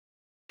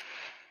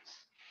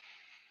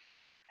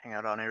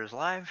Hangout on Air is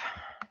live.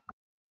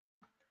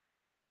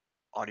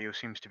 Audio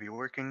seems to be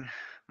working.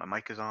 My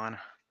mic is on.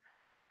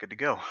 Good to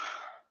go.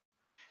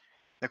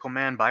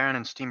 Nickelman, Byron,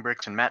 and Steam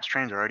Bricks and Matt's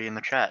Trains are already in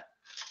the chat.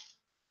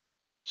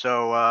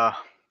 So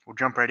we'll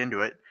jump right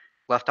into it.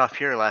 Left off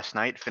here last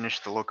night,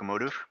 finished the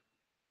locomotive.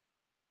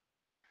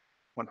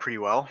 Went pretty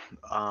well.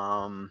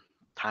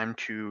 Time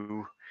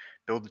to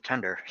build the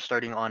tender,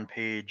 starting on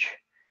page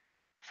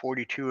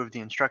 42 of the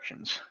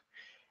instructions.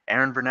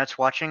 Aaron Burnett's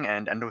watching,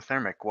 and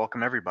Endothermic.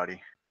 Welcome,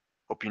 everybody.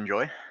 Hope you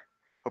enjoy.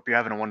 Hope you're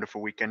having a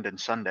wonderful weekend and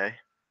Sunday.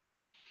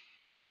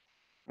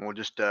 And we'll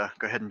just go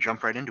ahead and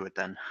jump right into it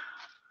then.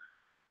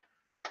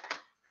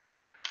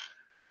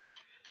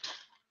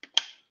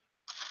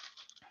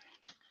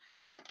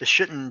 This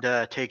shouldn't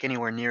take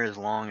anywhere near as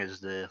long as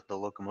the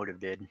locomotive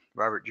did.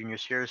 Robert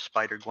Jr.'s here,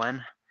 Spider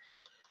Glenn.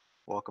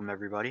 Welcome,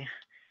 everybody.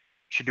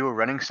 Should do a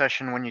running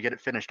session when you get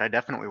it finished. I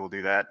definitely will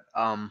do that.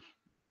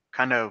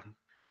 Kind of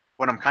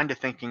what I'm kind of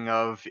thinking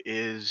of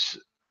is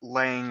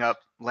laying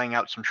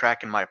out some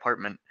track in my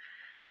apartment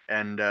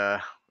and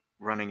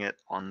running it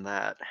on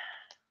that,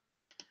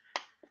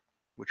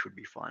 which would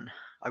be fun.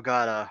 I've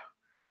got a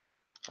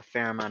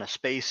fair amount of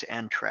space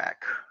and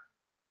track,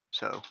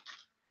 so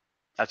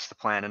that's the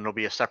plan, and it'll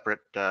be a separate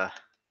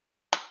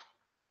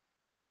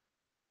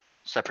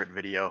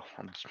video,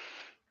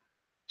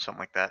 something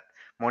like that.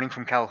 Morning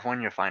from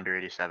California, Finder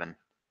 87.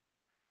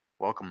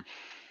 Welcome.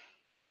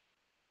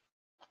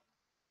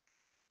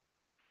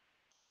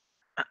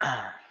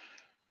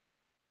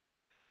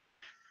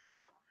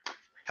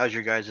 How's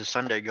your guys'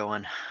 Sunday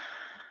going?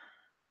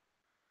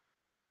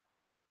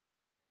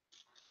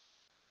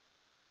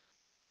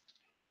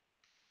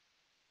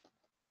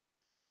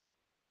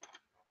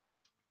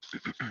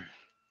 Let's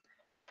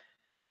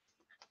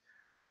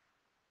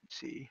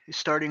see.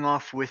 Starting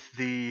off with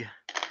the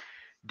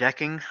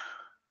decking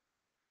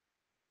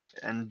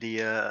and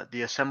the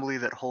assembly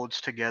that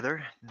holds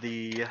together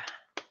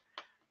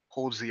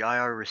holds the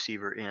IR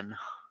receiver in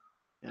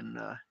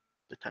the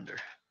tender.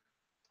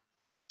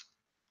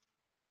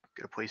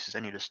 Good a place as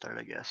any to start,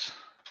 I guess.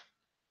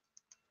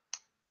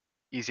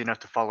 Easy enough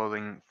to follow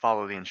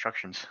the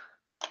instructions.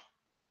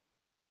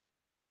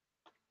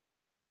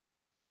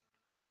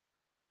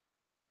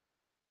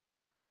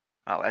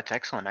 Oh, that's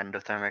excellent,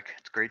 Endothermic.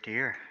 It's great to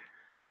hear.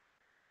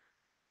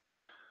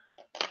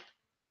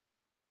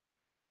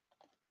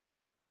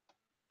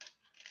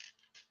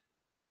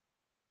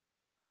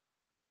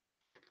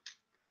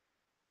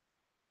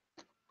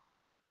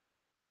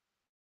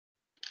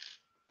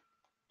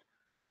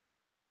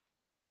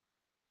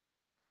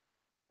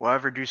 Will I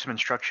ever do some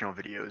instructional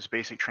videos,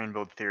 basic train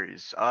build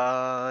theories?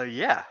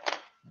 Yeah,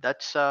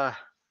 that's I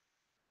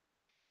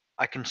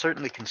can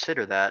certainly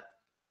consider that.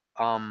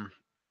 I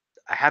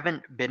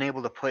haven't been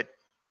able to put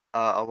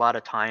a lot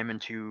of time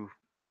into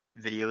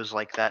videos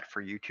like that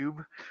for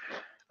YouTube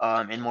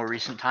in more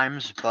recent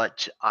times,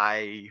 but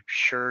I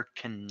sure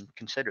can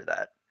consider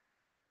that.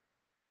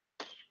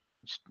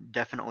 It's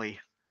definitely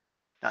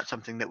not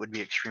something that would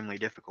be extremely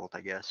difficult, I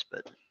guess,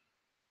 but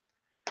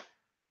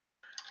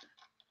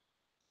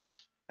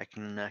I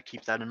can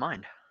keep that in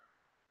mind.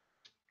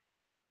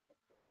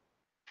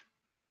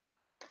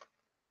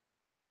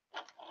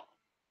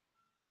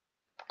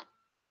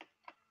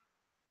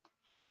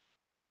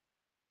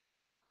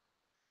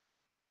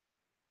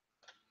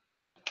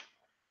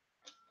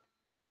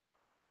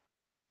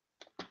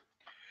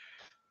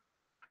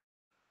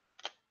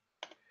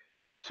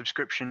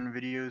 Subscription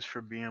videos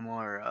for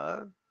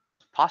BMR?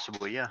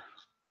 Possibly, yeah.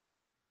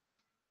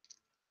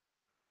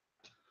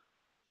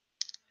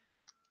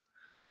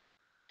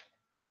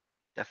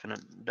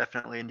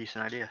 Definitely a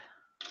decent idea.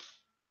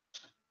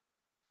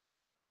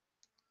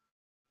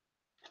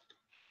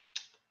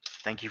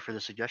 Thank you for the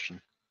suggestion.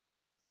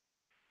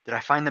 Did I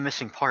find the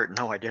missing part?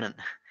 No, I didn't.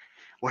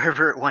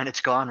 Wherever it went,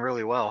 it's gone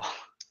really well.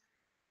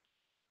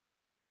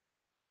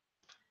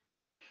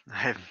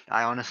 I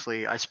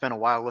honestly, I spent a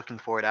while looking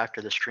for it after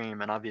the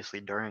stream and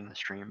obviously during the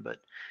stream, but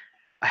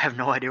I have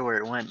no idea where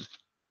it went.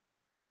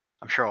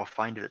 I'm sure I'll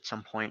find it at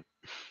some point,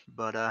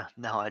 but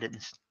no, I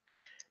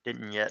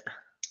didn't yet.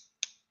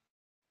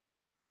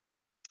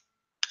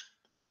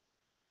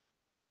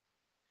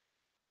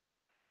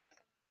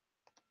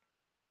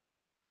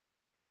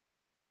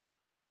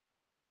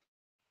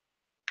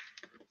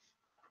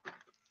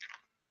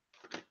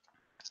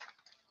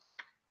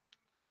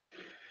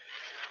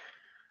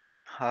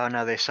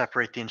 Now they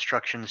separate the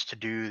instructions to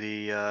do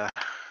the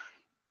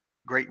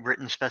Great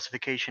Britain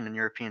specification and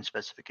European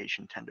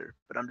specification tender,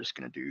 but I'm just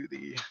going to do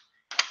the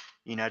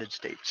United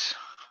States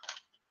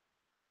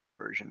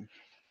version.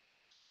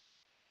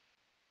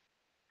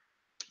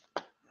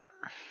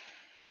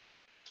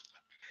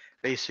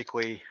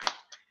 Basically,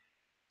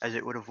 as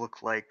it would have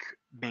looked like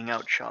being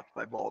outshopped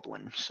by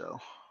Baldwin, so,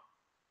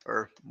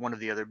 or one of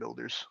the other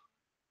builders.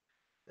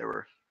 There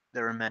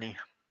were many.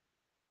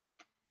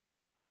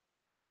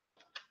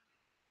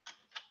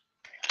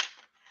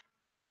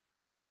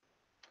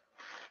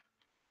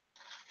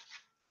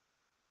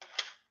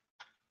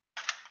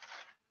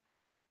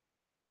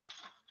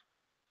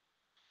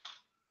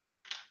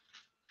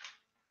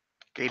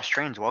 Gabe's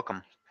Trains,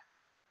 welcome.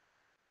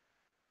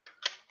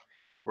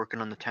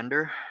 Working on the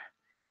tender.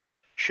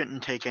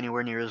 Shouldn't take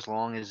anywhere near as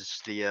long as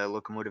the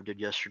locomotive did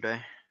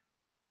yesterday.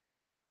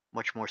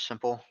 Much more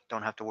simple.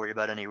 Don't have to worry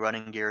about any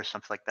running gear or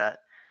something like that.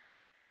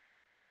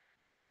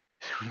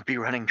 Be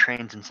running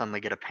trains and suddenly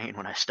get a pain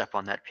when I step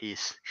on that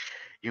piece.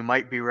 You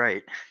might be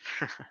right.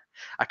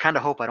 I kind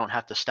of hope I don't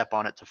have to step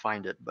on it to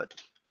find it, but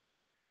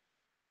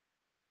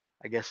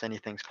I guess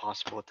anything's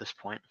possible at this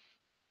point.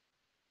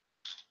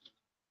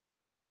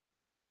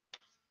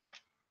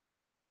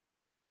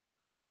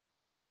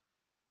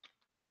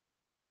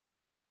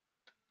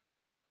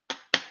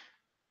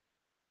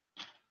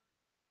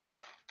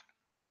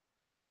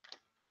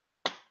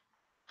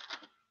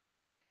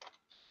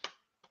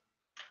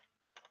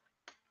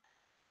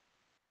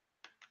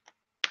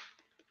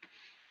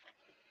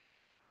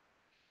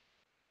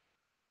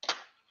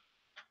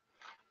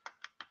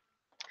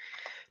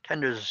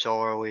 Tenders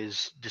are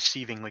always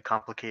deceivingly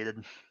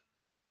complicated.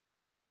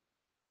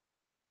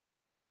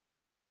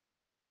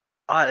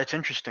 It's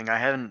interesting. I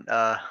haven't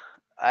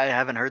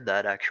heard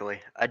that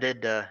actually. I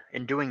did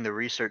in doing the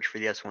research for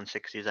the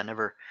S160s.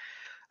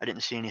 I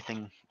didn't see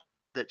anything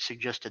that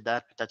suggested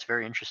that, but that's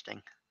very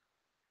interesting.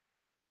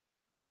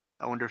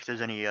 I wonder if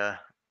there's any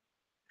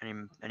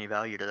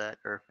value to that,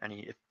 or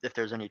if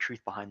there's any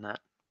truth behind that.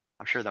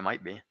 I'm sure there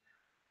might be.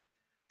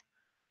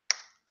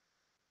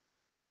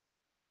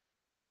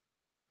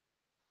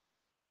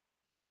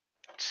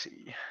 Let's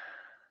see.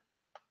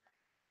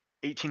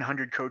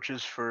 1800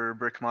 coaches for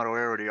brick model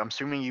aerody. I'm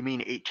assuming you mean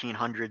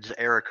 1800s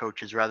era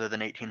coaches rather than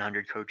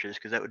 1800 coaches,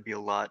 because that would be a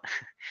lot.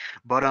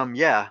 But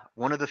yeah,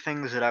 one of the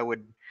things that I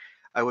would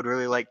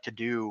really like to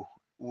do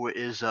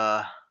is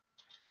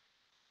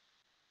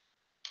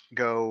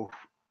go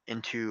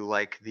into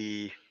like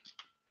the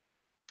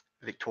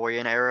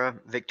Victorian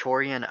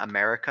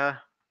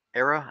America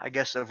era, I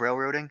guess, of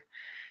railroading.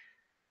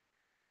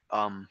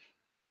 Um,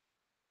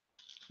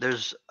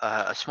 there's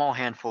a small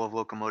handful of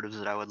locomotives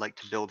that I would like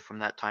to build from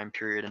that time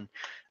period, and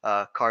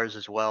cars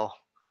as well.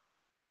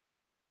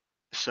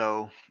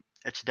 So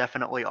it's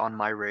definitely on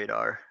my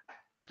radar.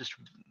 Just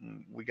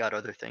we got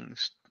other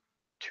things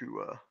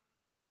to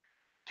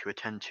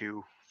attend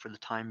to for the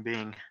time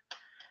being.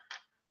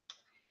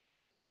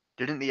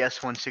 Didn't the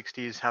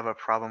S160s have a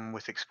problem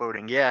with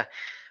exploding? Yeah,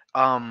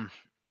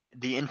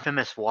 the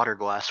infamous water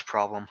glass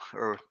problem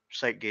or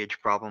sight gauge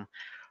problem.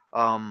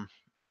 Um,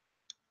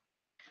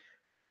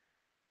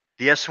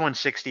 the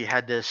S160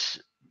 had this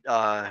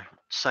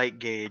sight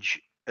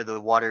gauge, the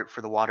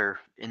water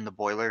in the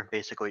boiler.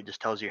 Basically, it just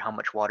tells you how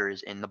much water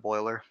is in the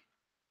boiler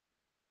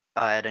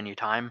at any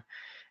time,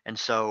 and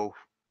so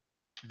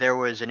there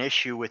was an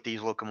issue with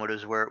these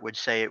locomotives where it would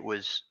say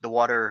the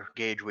water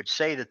gauge would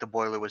say that the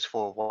boiler was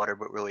full of water,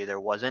 but really there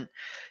wasn't.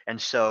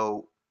 And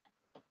so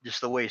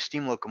just the way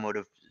steam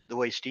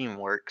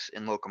works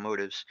in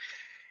locomotives,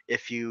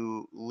 if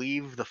you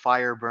leave the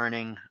fire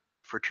burning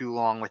for too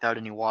long without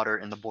any water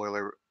in the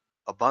boiler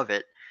above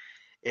it,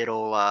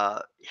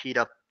 it'll heat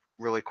up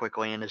really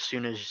quickly. And as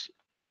soon as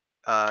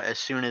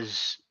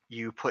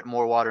you put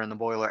more water in the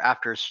boiler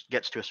after it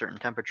gets to a certain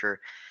temperature,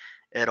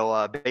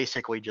 it'll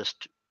basically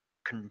just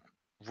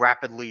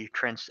rapidly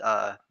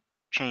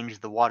change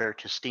the water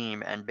to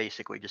steam and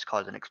basically just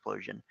cause an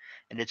explosion.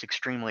 And it's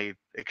extremely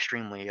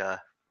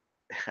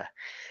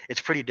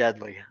it's pretty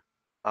deadly.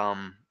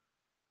 Um,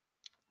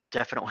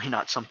 Definitely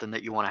not something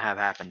that you want to have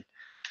happen.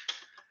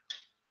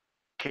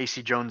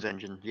 Casey Jones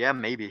engine, yeah,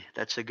 maybe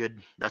that's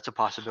a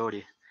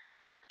possibility.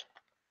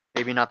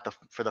 Maybe not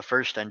for the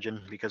first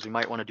engine, because we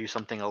might want to do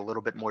something a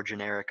little bit more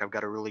generic. I've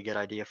got a really good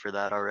idea for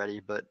that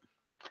already, but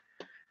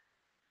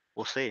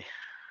we'll see.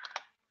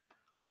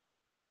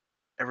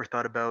 Ever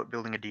thought about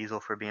building a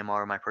diesel for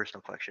BMR in my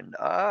personal collection?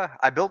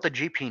 I built a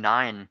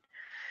GP9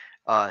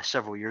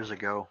 several years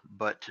ago,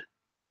 but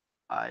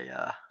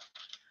I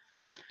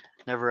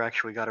never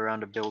actually got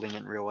around to building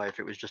it in real life.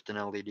 It was just an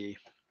LED,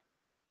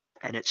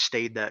 and it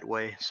stayed that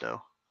way.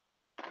 So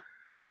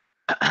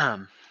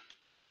I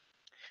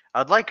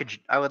would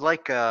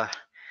like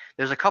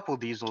there's a couple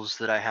diesels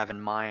that I have in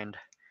mind.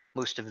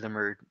 Most of them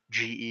are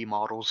GE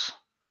models.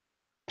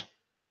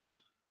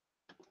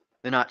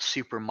 They're not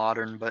super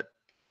modern, but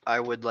I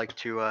would like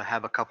to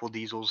have a couple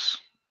diesels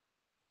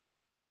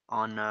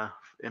on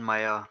in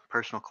my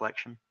personal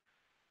collection.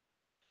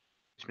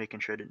 Just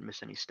making sure I didn't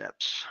miss any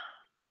steps.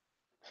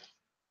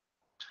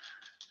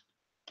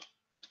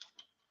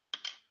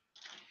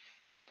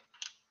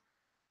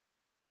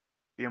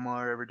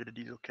 BMR ever did a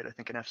diesel kit, I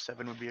think an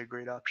F7 would be a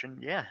great option.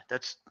 Yeah,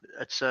 that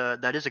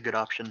is a good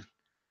option.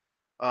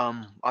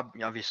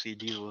 Obviously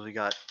diesels, we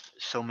got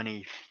so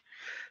many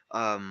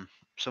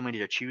so many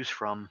to choose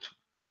from.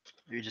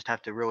 You just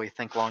have to really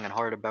think long and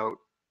hard about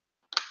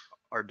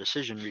our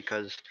decision,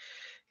 because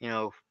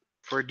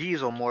for a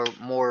diesel,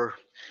 more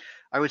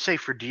I would say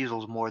for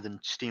diesels more than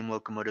steam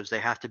locomotives,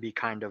 they have to be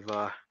kind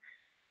of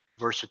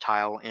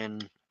versatile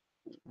in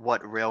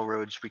what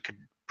railroads we could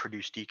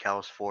produce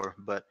decals for.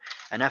 But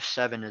an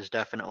F7 is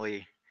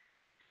definitely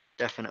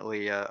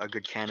a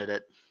good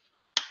candidate.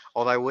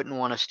 Although I wouldn't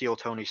want to steal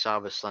Tony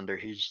Sava's thunder.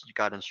 He's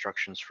got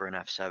instructions for an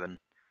F7.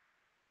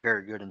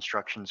 Very good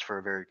instructions for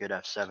a very good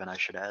F7, I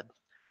should add.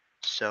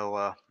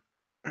 So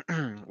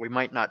we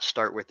might not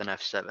start with an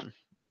F7,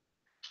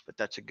 but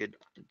that's a good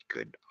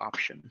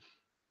option.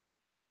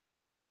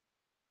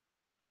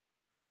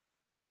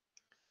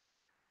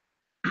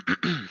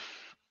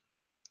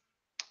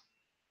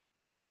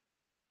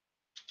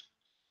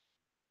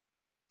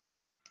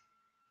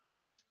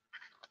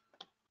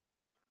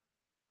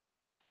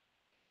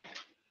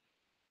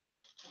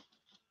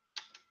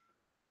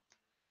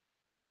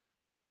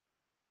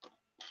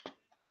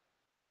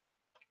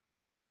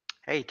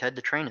 Hey, Ted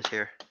the Train is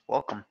here.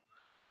 Welcome.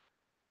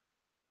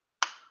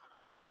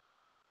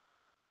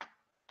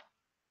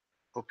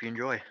 Hope you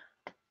enjoy.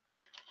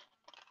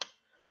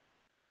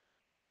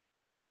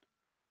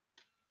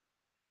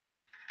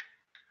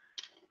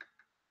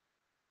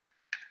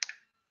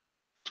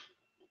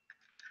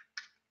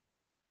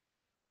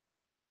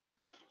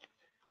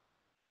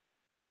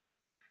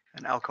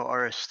 An Alco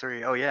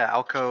RS3. Oh yeah,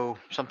 Alco,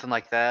 something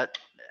like that.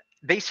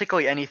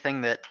 Basically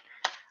anything that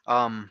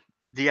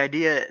the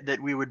idea that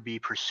we would be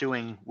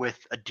pursuing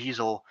with a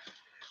diesel,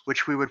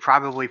 which we would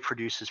probably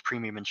produce as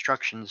premium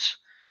instructions,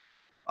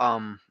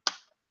 um,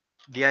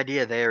 the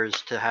idea there is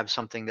to have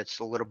something that's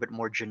a little bit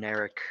more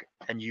generic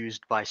and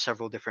used by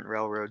several different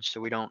railroads,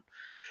 so we don't,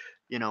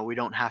 we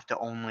don't have to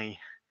only,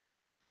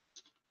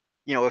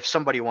 if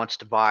somebody wants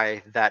to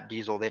buy that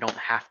diesel, they don't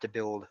have to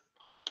build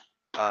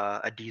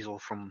a diesel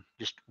from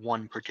just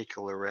one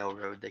particular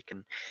railroad. They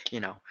can,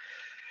 you know,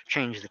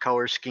 change the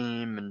color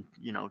scheme and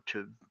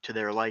to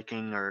their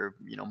liking, or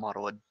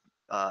model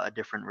a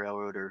different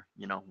railroad, or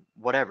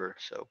whatever.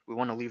 So we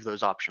want to leave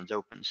those options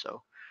open.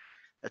 So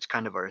that's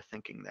kind of our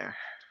thinking there.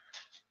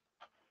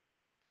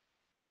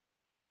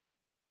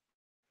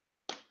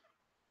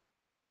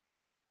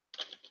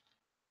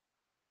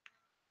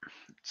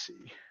 Let's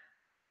see.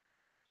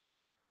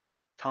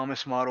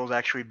 Thomas Models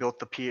actually built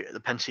the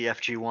Pennsy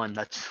FG1.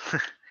 That's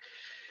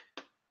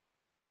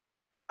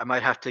I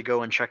might have to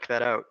go and check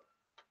that out.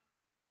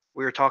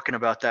 We were talking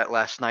about that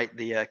last night.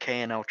 The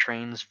K&L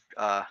Trains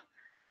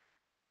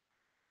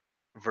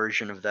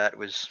version of that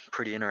was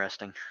pretty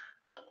interesting.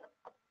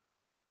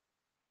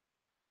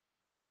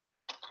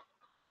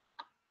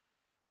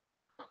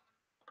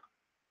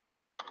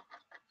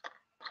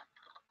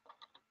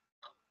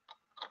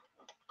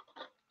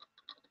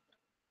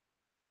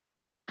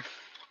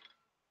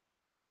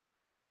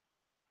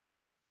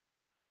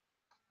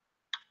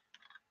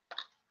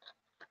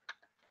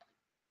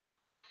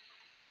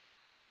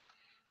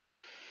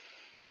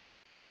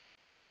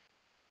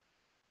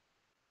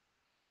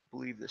 I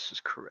believe this is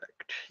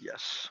correct.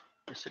 Yes,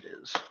 yes it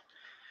is.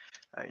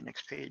 All right,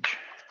 next page.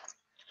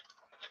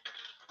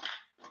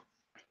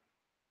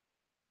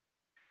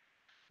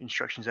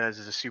 Instructions as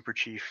is a super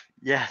chief.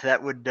 Yeah,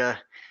 that would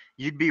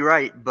you'd be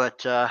right,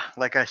 but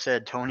like I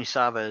said, Tony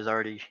Sava has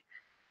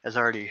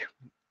already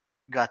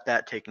got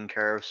that taken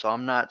care of. So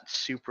I'm not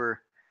super.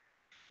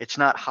 It's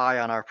not high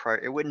on our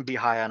it wouldn't be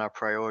high on our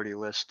priority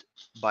list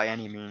by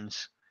any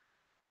means,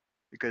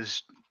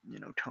 because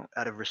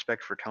out of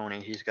respect for Tony,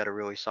 he's got a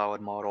really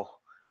solid model,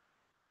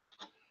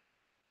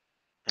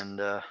 and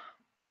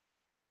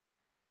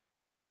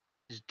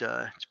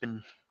it's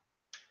been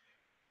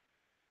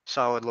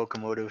solid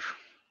locomotive,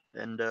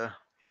 and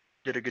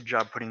did a good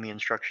job putting the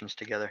instructions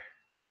together.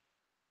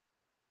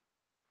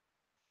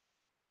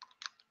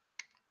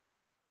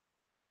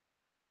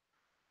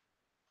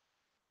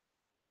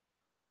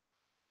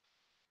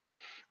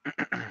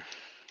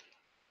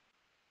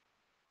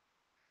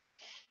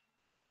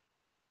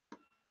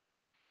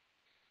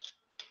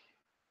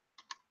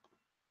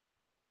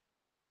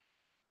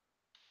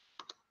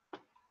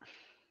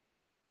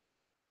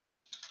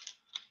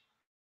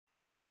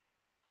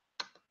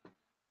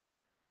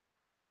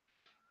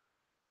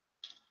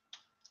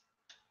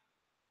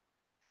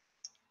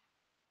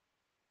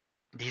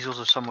 Diesels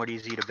are somewhat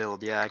easy to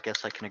build. Yeah, I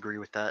guess I can agree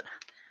with that.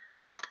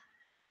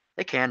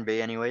 They can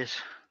be, anyways.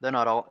 They're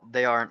not all.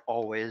 They aren't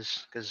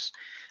always, because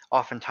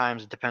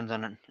oftentimes it depends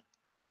on.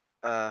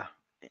 Uh,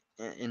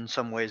 in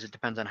some ways, it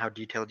depends on how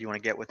detailed you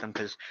want to get with them.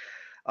 Because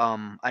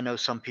I know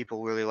some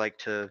people really like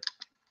to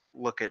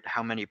look at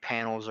how many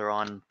panels are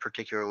on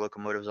particular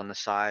locomotives on the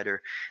side,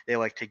 or they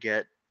like to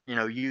get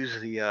use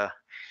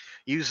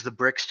the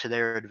bricks to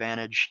their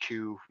advantage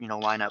to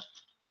line up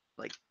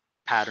like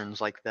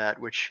patterns like that,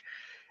 which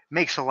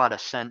makes a lot of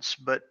sense,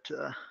 but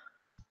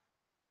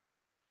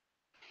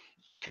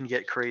can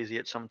get crazy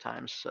at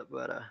sometimes. So,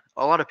 but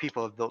a lot of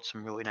people have built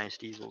some really nice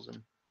diesels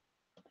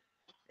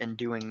and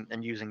doing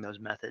and using those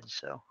methods.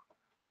 So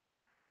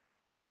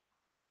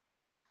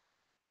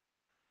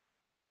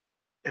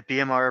if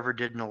BMR ever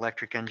did an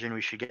electric engine,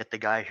 we should get the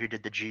guy who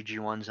did the GG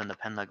ones and the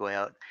Penlug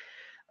layout.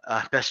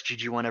 Best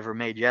GG one ever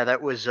made. Yeah,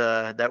 that was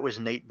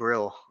Nate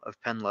Brill of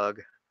Penlug.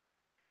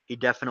 He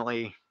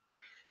definitely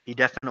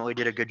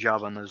did a good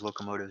job on those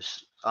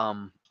locomotives.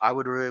 I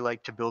would really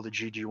like to build a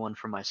GG one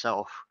for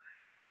myself.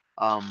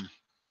 And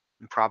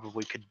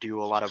probably could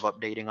do a lot of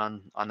updating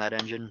on that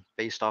engine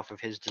based off of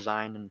his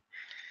design, and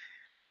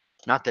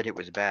Not that it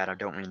was bad. I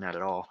don't mean that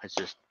at all. It's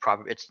just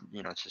probably it's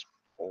it's just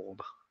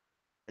old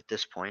at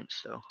this point,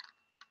 so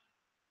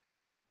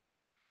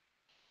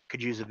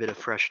could use a bit of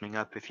freshening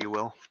up, if you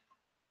will.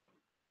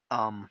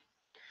 Um,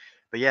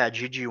 but yeah,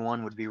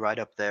 GG1 would be right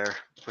up there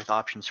with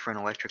options for an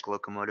electric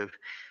locomotive.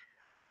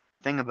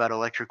 Thing about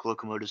electric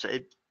locomotives,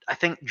 I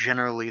think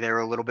generally they're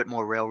a little bit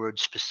more railroad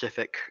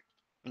specific,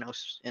 and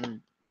it's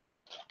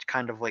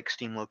kind of like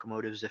steam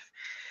locomotives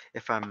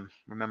if I'm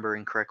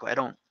remembering correctly.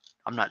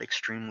 I'm not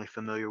extremely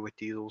familiar with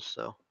diesels,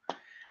 so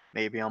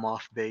maybe I'm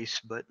off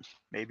base, but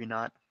maybe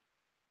not.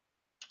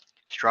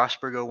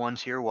 Strasbourg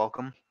 01's here,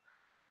 welcome.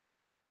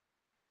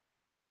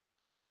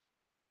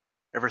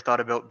 Ever thought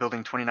about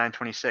building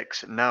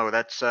 2926? No,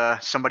 that's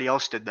somebody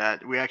else did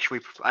that.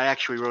 I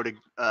actually wrote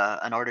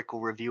an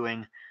article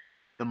reviewing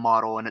the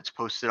model, and it's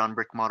posted on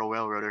Brick Model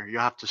Railroader.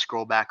 You'll have to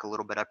scroll back a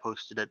little bit. I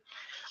posted it.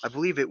 I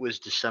believe it was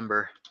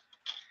December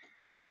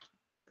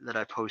that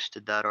I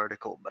posted that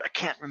article, but I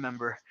can't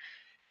remember.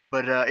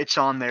 But it's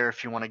on there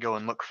if you want to go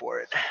and look for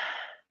it.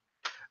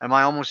 Am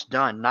I almost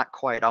done? Not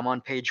quite. I'm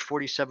on page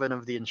 47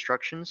 of the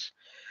instructions.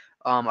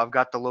 I've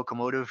got the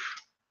locomotive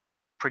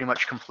pretty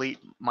much complete,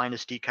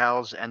 minus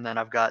decals, and then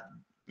I've got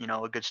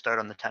a good start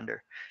on the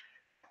tender.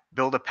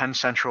 Build a Penn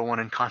Central one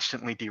and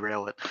constantly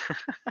derail it.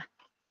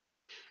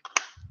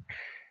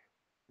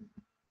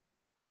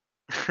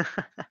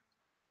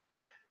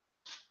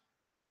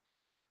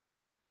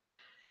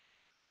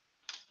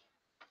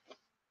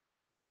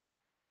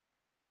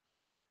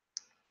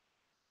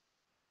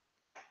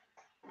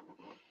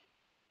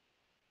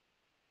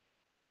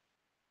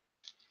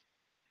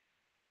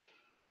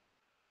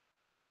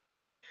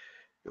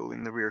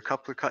 Building the rear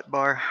coupler cut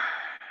bar.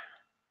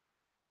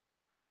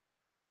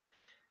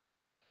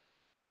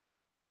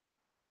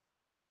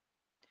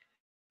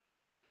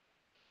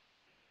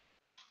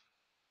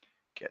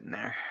 Getting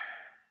there.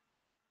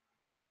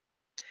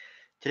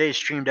 Today's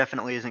stream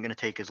definitely isn't going to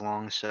take as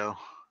long, so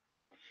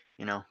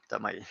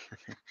that might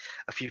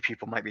a few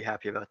people might be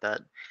happy about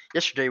that.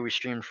 Yesterday we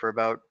streamed for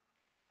about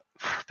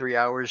 3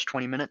 hours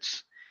 20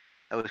 minutes.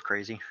 That was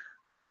crazy.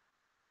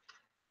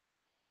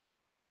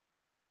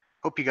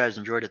 Hope you guys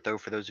enjoyed it though,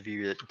 for those of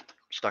you that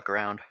stuck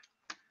around.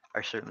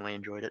 I certainly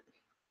enjoyed it.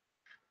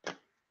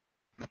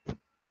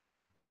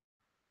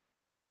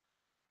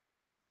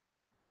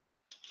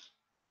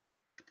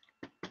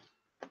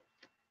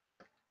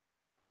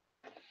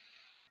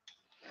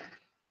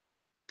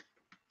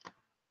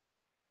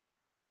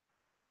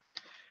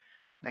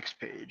 Next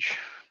page,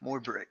 more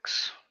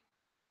bricks.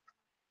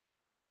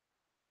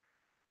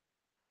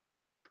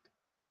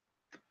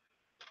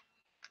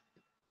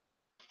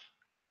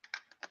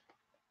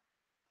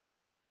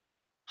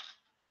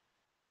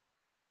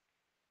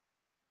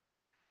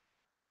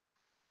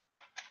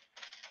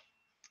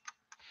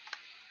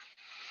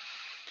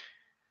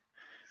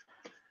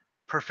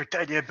 Perfect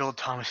idea, build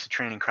Thomas the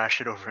train and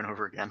crash it over and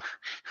over again.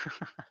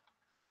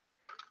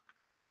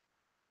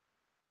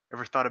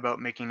 Ever thought about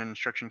making an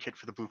instruction kit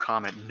for the Blue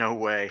Comet? No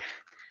way.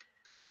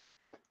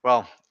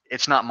 Well,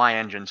 it's not my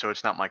engine, so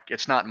it's not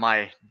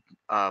my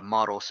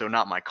model, so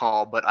not my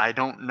call. But I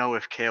don't know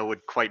if Kale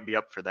would quite be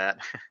up for that.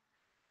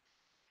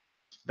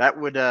 That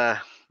would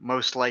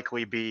most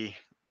likely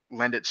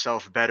lend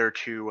itself better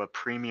to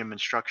premium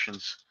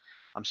instructions.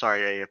 I'm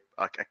sorry,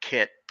 a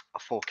kit, a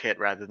full kit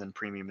rather than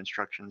premium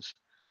instructions.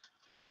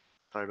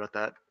 Sorry about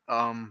that.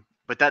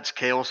 But that's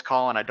Kale's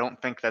call, and I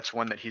don't think that's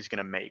one that he's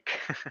gonna make.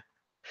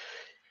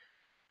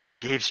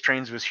 Gabe's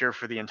Trains was here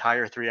for the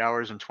entire 3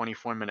 hours and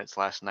 24 minutes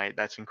last night.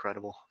 That's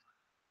incredible.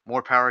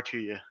 More power to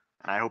you,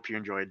 and I hope you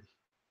enjoyed.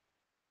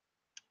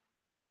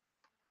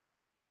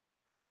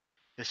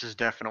 This is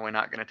definitely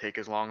not going to take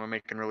as long. We're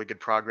making really good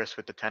progress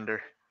with the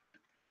tender.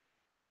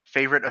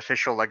 Favorite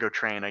official Lego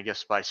train, I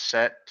guess, by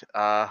set.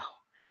 The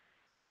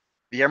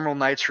Emerald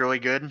Knight's really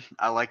good.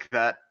 I like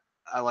that.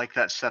 I like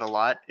that set a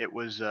lot. It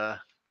was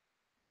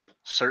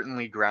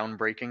certainly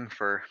groundbreaking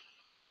for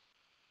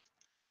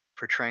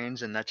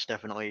trains, and that's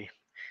definitely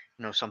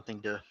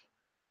something to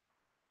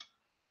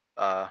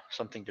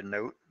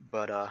note.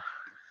 But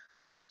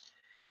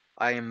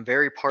I am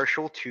very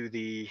partial to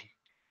the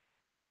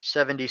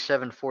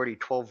 7740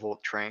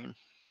 12-volt train.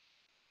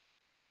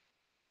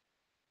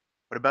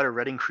 What about a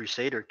Reading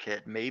Crusader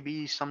kit?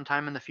 Maybe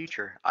sometime in the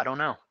future. I don't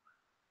know.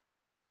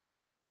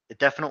 It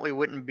definitely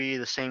wouldn't be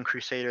the same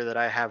Crusader that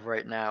I have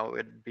right now.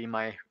 It'd be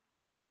my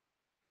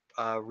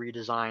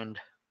redesigned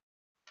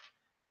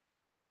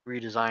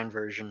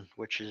version,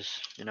 which is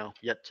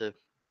yet to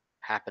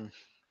happen.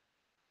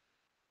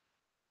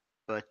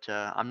 But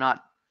I'm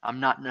not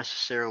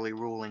necessarily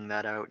ruling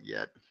that out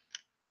yet.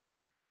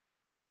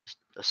 Just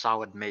a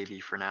solid maybe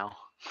for now.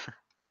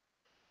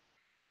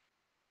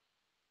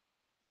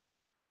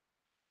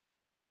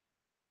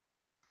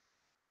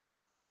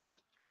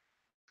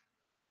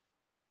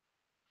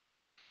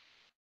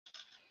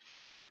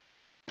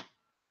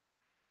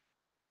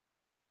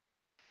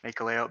 Make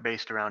a layout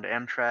based around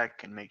Amtrak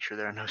and make sure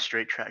there are no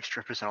straight tracks to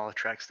represent all the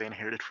tracks they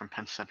inherited from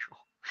Penn Central.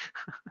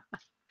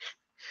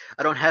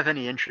 I don't have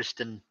any interest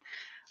in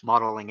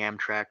modeling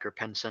Amtrak or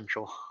Penn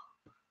Central.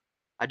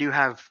 I do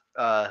have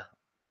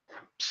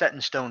set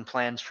in stone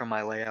plans for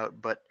my layout,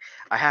 but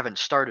I haven't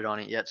started on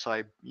it yet.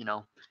 So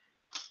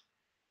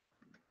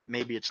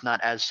maybe it's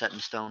not as set in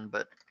stone,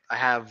 but I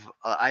have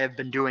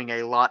been doing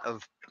a lot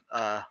of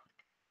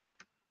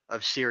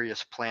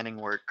serious planning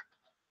work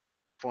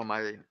for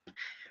my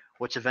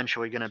what's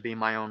eventually going to be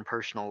my own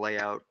personal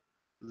layout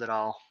that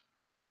I'll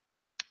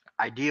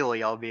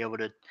be able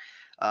to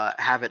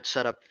have it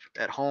set up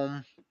at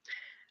home,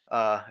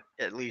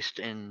 at least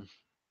in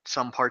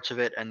some parts of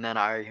it, and then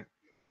I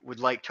would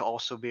like to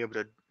also be able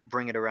to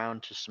bring it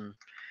around to some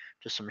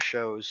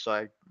shows. So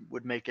I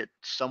would make it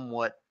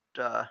somewhat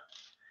uh,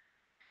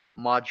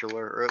 modular,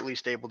 or at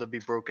least able to be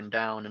broken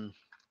down and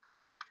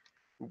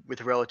with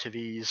relative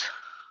ease.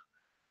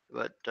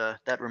 But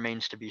that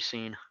remains to be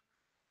seen.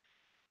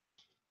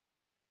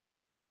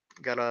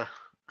 Gotta.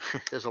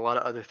 There's a lot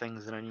of other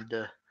things that I need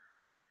to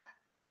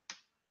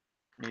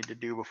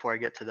do before I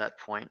get to that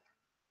point.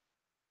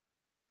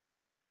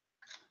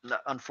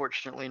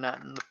 Unfortunately,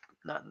 not in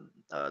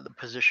the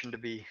position to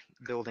be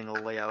building a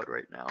layout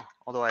right now.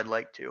 Although I'd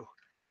like to,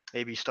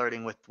 maybe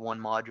starting with one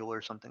module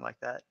or something like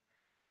that.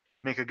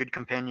 Make a good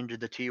companion to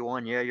the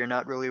T1. Yeah, you're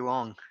not really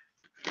wrong.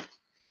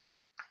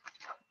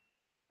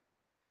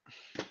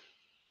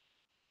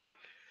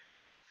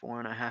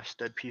 4.5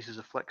 stud pieces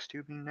of flex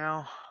tubing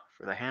now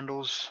for the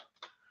handles,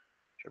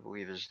 which I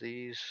believe is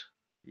these.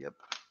 Yep.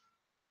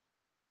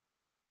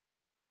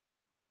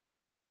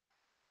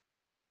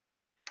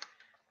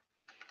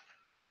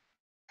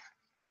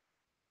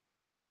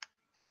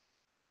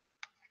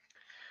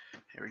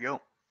 Here we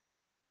go.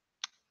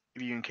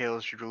 You and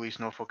Kales should release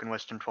Norfolk and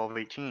Western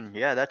 1218.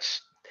 Yeah,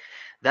 that's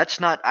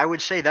not. I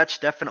would say that's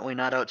definitely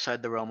not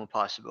outside the realm of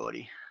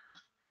possibility.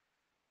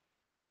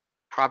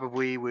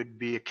 Probably would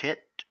be a kit,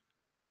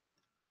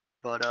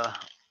 but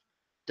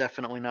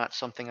definitely not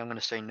something I'm going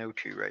to say no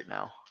to right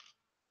now.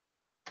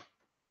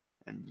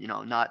 And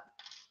not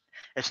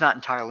it's not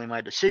entirely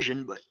my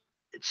decision, but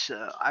it's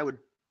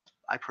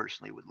I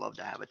personally would love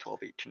to have a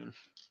 1218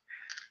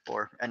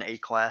 or an A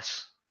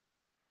class.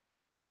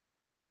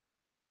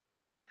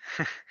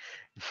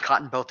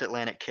 Cotton Belt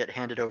Atlantic kit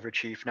handed over,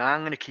 Chief. Now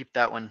I'm going to keep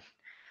that one.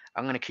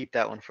 I'm going to keep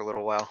that one for a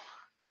little while.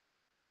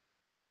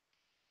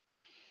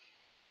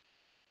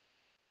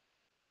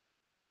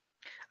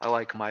 I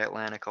like my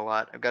Atlantic a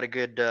lot. I've got a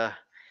good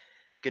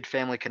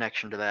family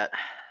connection to that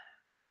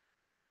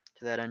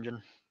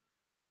engine.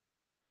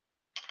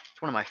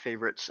 It's one of my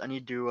favorites. I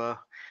need to.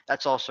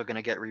 That's also going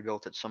to get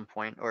rebuilt at some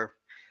point, or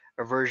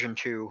a version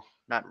 2,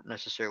 not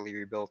necessarily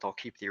rebuilt. I'll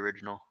keep the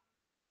original.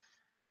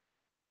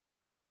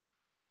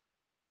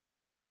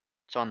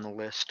 It's on the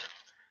list.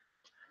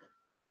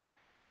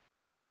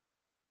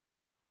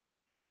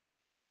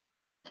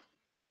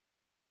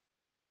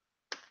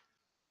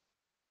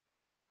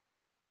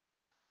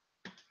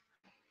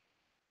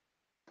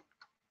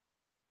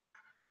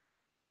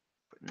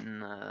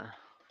 Putting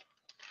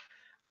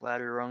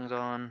ladder rungs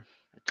on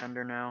the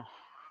tender now.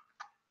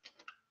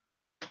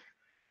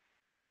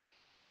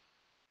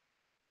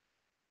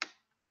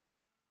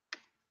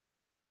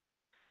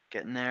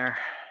 Getting there.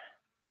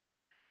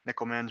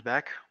 Nickelman's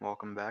back.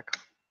 Welcome back.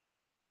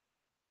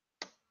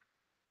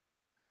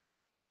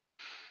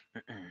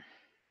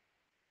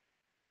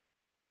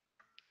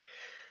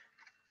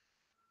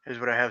 Here's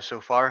what I have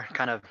so far.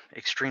 Kind of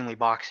extremely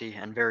boxy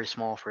and very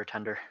small for a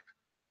tender.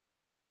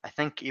 I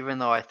think, even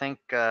though I think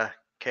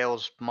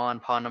Kale's Mon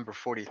Pa number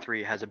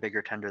 43 has a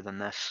bigger tender than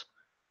this.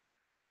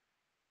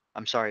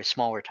 I'm sorry,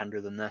 smaller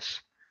tender than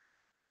this,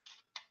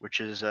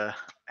 which is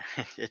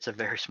it's a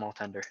very small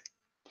tender.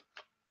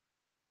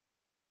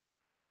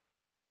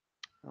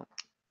 Oh,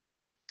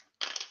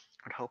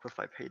 I'd hope if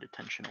I paid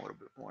attention a little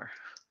bit more.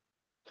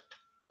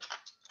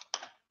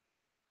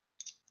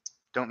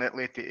 Don't let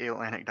the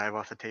Atlantic dive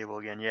off the table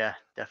again. Yeah,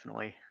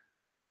 definitely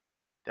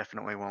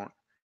won't.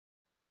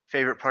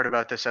 Favorite part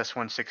about this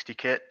S160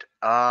 kit?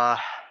 I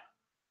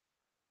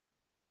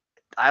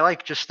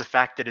like just the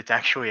fact that it's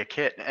actually a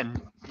kit,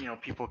 and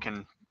people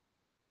can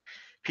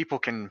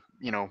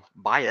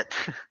buy it.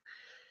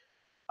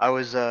 I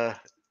was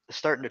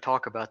starting to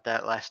talk about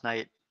that last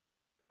night,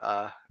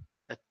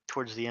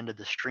 towards the end of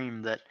the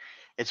stream, that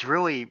it's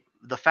really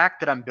the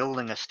fact that I'm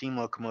building a steam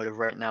locomotive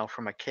right now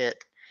from a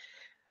kit,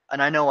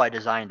 and I know I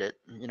designed it,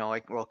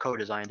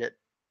 co-designed it.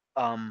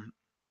 Um,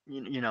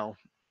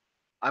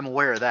 I'm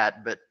aware of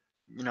that, but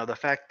the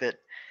fact that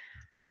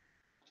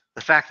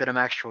I'm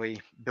actually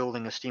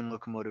building a steam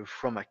locomotive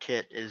from a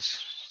kit is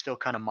still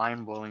kind of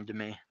mind blowing to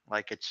me.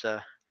 Like it's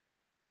it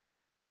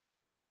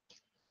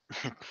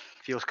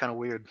feels kind of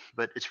weird,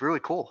 but it's really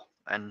cool,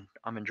 and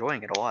I'm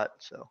enjoying it a lot.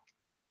 So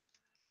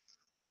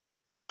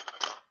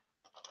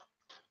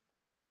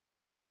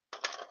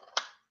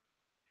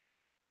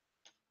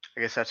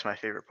I guess that's my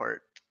favorite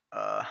part.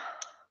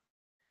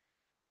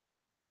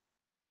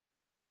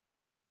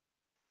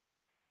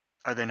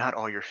 Are they not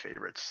all your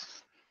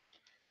favorites?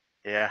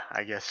 Yeah,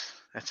 I guess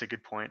that's a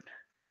good point.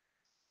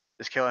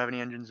 Does Kale have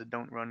any engines that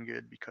don't run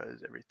good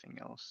because everything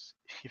else?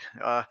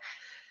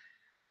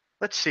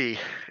 Let's see.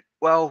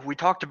 Well, we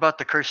talked about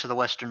the Curse of the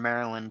Western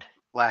Maryland.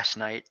 last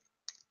night.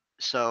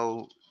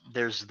 So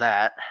there's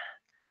that.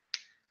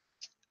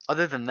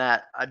 Other than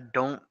that, I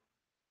don't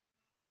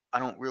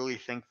really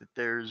think that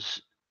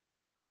there's,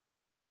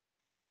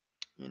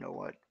 you know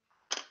what?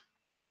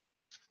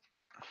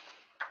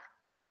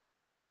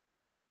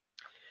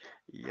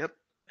 Yep,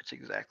 that's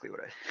exactly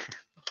what I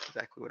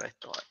exactly what I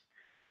thought.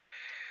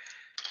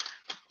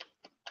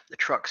 The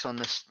trucks on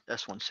this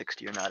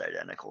S160 are not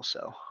identical,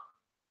 so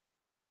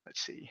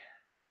let's see.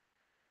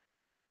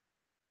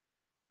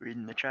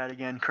 Reading the chat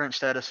again. Current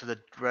status of the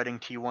Reading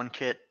T1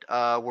 kit.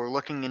 We're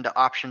looking into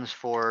options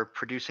for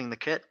producing the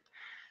kit.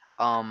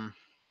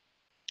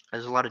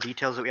 There's a lot of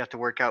details that we have to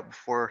work out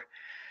before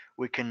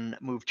we can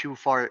move too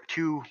far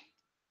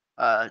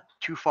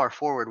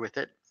forward with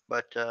it.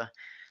 But so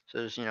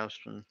there's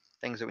some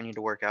things that we need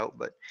to work out.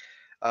 But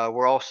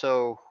we're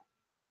also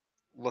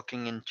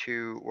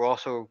we're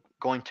also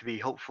going to be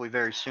hopefully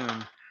very soon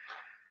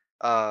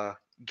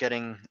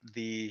getting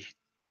the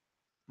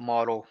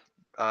model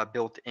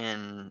built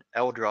in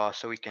LDRAW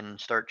so we can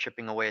start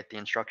chipping away at the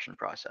instruction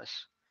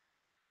process.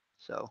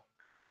 So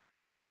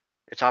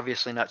it's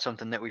obviously not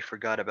something that we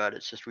forgot about.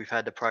 It's just we've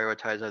had to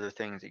prioritize other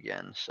things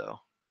again. So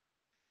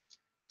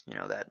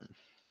that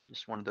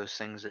just one of those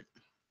things that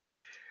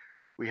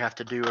we have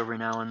to do every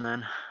now and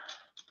then.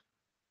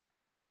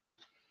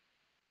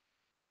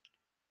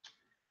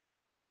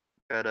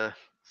 Gotta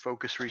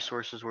focus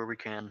resources where we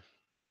can.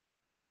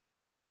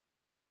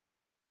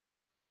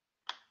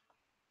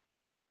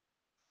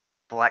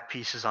 Black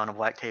pieces on a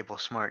black table,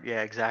 smart.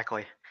 Yeah,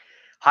 exactly.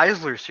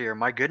 Heisler's here.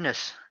 My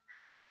goodness.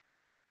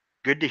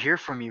 Good to hear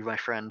from you, my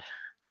friend.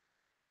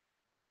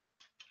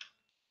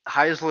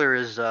 Heisler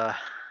has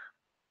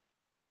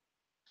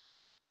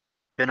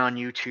been on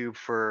YouTube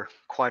for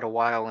quite a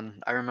while,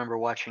 and I remember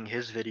watching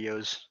his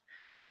videos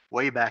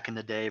way back in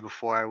the day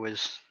before I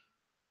was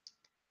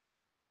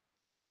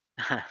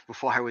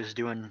before I was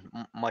doing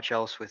much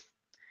else with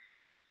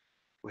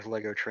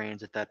Lego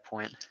trains at that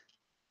point.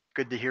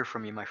 Good to hear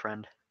from you, my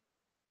friend.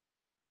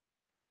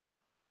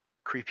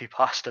 Creepy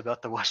pasta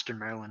about the Western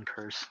Maryland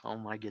curse. Oh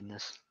my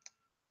goodness.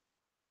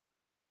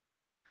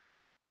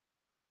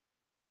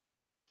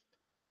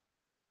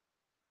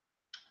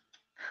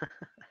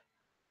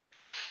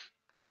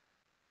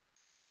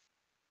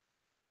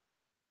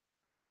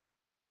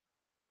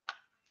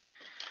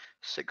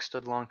 Six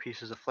stud long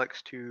pieces of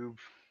flex tube.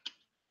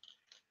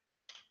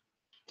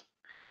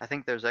 I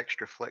think there's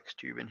extra flex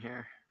tube in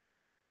here.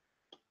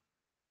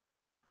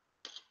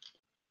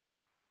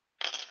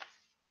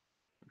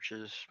 Which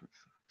is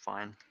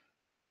fine.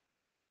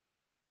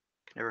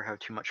 Can never have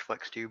too much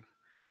flex tube.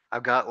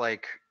 I've got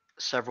like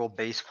several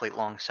base plate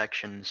long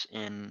sections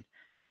in.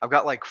 I've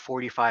got like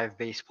 45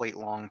 base plate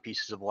long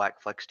pieces of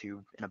black flex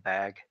tube in a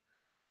bag.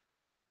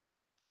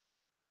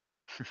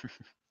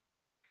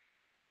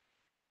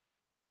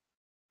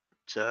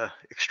 It's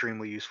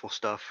extremely useful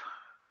stuff.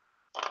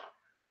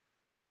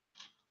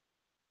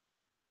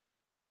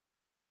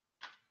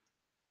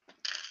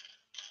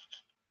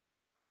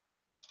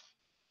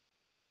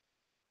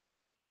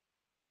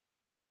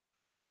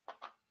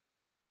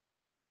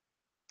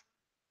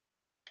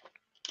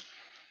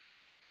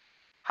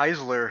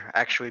 Heisler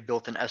actually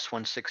built an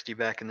S160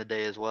 back in the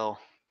day as well,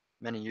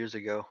 many years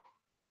ago.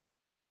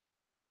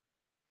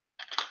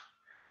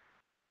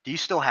 Do you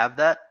still have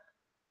that?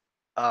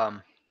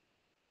 Um,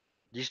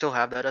 do you still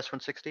have that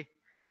S160?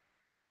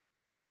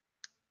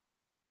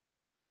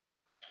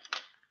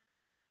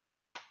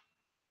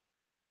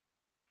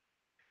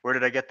 Where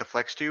did I get the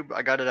flex tube?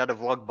 I got it out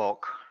of lug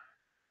bulk.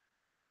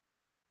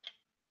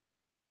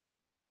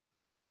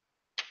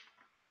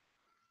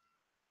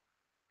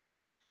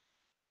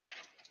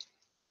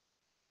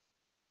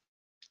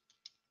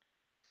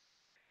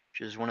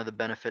 Which is one of the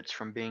benefits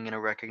from being in a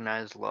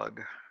recognized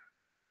lug.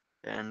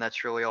 And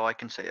that's really all I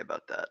can say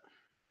about that.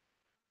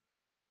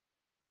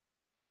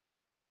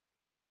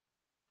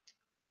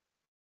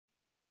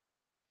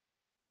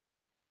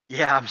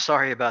 Yeah, I'm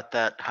sorry about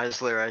that,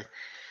 Heisler.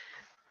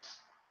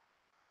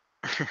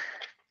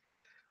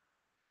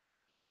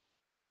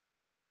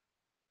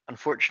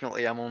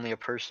 Unfortunately, I'm only a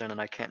person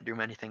and I can't do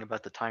anything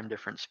about the time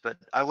difference, but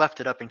I left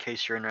it up in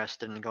case you're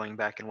interested in going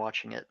back and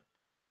watching it.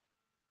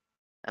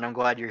 And I'm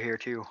glad you're here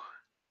too.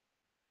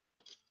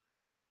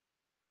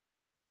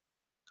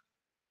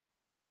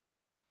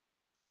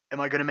 Am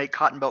I going to make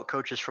cotton belt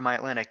coaches for my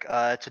Atlantic?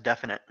 It's a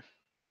definite.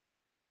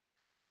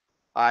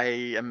 I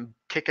am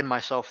kicking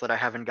myself that I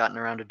haven't gotten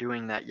around to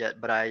doing that yet,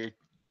 but I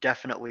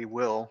definitely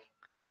will.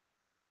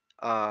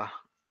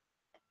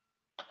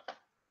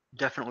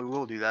 Definitely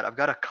will do that. I've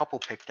got a couple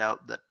picked out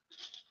that,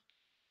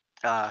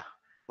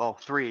 well,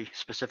 3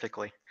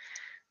 specifically,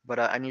 but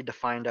I need to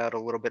find out a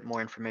little bit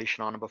more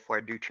information on them before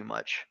I do too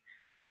much,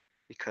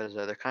 because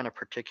they're kind of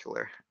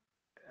particular,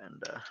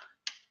 and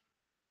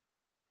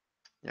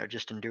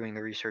just in doing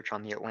the research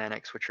on the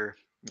Atlantics, which are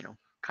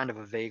kind of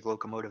a vague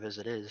locomotive as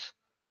it is.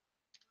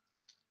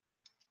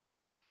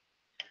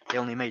 They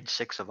only made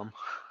 6 of them,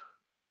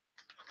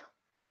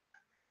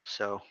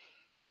 so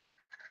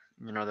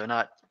they're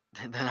not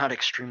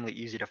extremely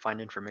easy to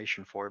find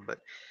information for, but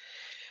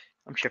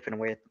I'm chipping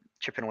away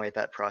at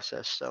that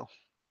process. So,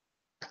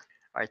 all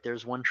right,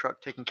 there's one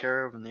truck taken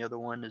care of, and the other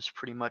one is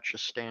pretty much a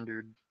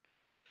standard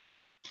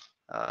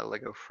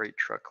Lego freight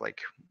truck,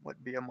 like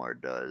what BMR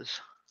does.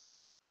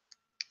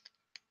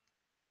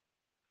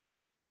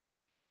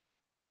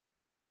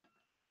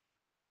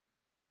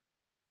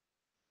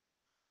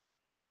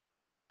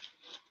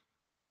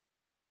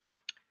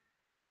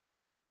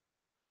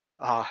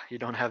 Ah, you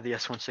don't have the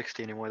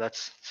S160 anymore.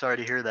 That's sorry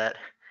to hear that.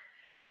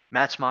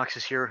 Matt's Mox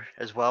is here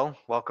as well.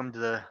 Welcome to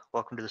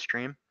the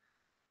stream.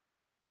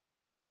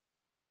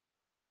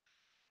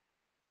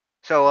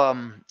 So,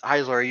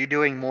 Heisler, are you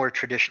doing more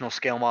traditional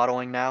scale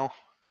modeling now,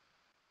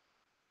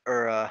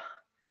 or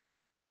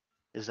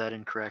is that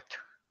incorrect?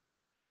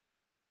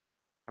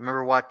 I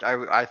remember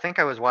I think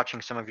I was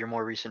watching some of your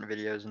more recent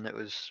videos, and it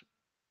was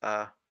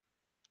uh,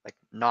 like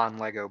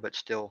non-Lego, but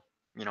still,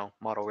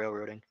 model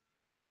railroading.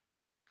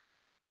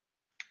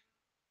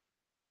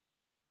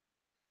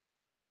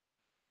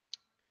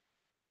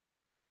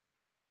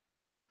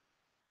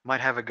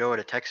 Might have a go at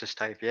a Texas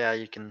type. Yeah,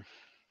 you can.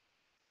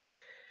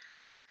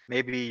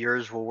 Maybe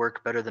yours will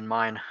work better than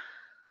mine.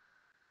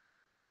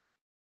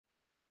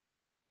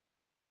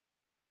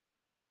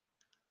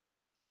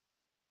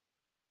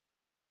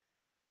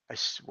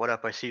 What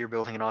up? I see you're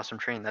building an awesome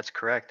train. That's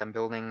correct. I'm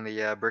building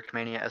the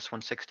Brickmania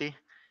S160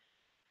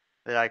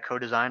 that I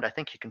co-designed. I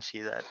think you can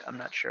see that. I'm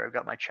not sure. I've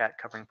got my chat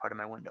covering part of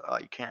my window. Oh,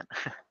 you can't.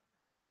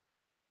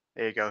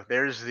 There you go.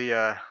 There's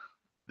the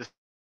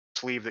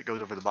sleeve that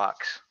goes over the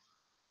box.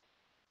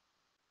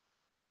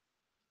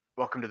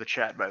 Welcome to the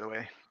chat, by the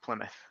way,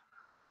 Plymouth.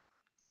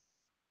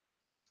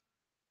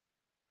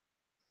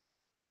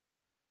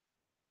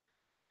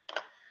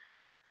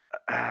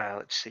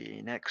 Let's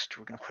see. Next,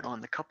 we're gonna put on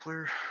the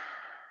coupler.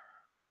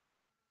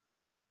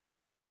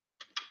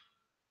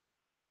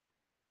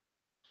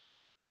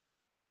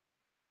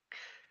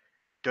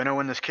 Don't know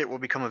when this kit will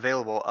become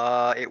available.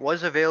 It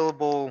was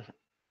available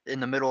in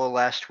the middle of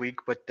last week,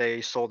 but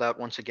they sold out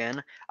once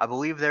again. I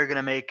believe they're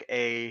gonna make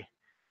a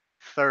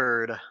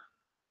third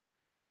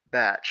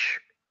batch.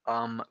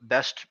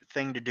 Best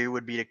thing to do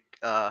would be to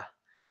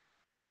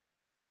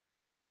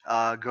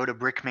go to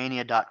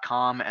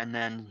brickmania.com and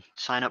then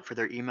sign up for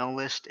their email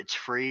list. It's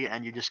free,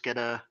 and you just get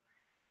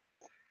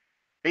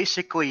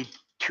basically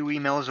 2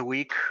 emails a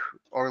week,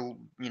 or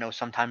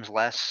sometimes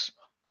less,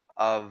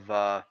 of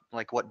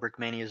like what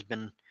Brickmania has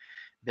been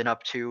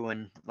up to,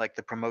 and like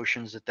the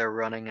promotions that they're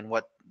running and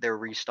what they're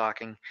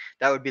restocking.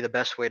 That would be the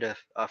best way to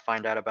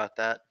find out about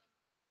that.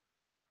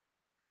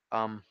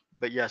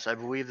 But yes, I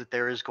believe that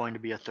there is going to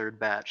be a third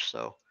batch.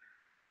 So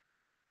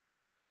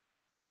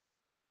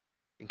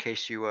in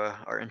case you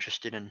are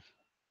interested in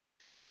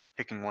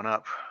picking one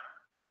up,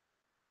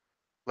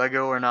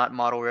 Lego or not,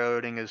 model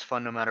railroading is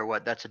fun no matter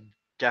what. That's a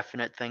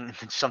definite thing.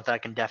 It's something I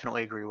can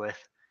definitely agree with.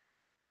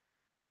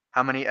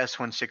 How many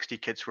S160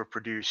 kits were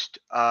produced?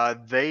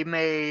 They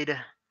made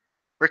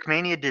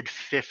Brickmania did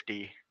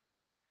 50,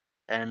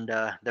 and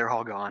they're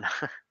all gone.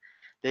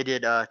 They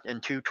did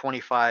in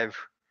 225,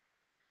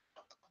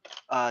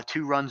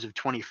 two runs of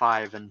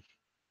 25, and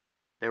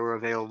they were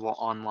available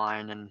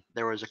online, and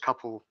there was a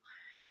couple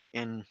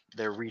in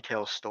their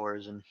retail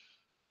stores, and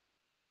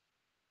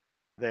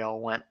they all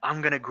went.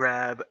 I'm gonna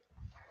grab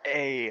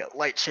a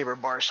lightsaber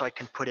bar so I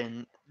can put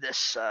in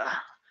this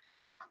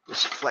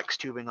flex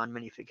tubing on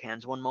minifig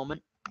hands. One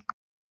moment.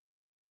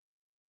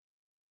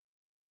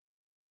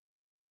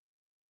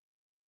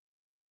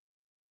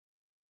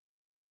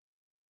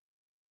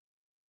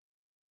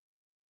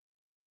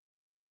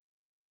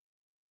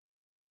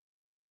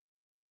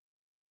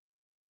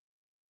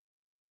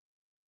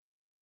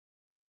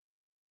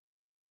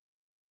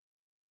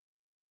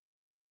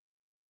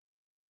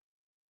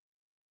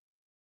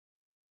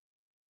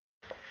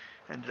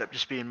 Ended up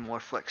just being more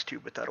flex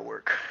tube, but that'll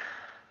work.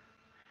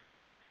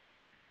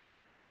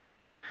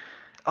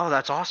 Oh,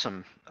 that's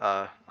awesome,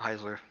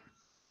 Heisler.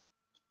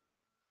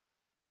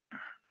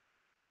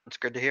 That's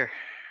good to hear.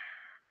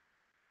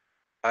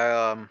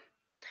 I'm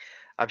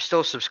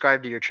still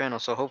subscribed to your channel,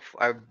 so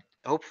I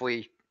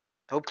hopefully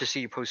hope to see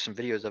you post some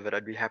videos of it.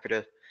 I'd be happy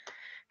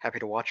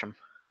to watch them.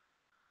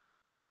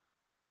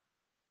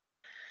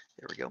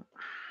 There we go.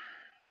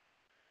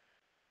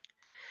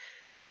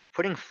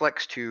 Putting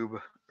flex tube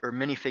or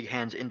minifig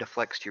hands into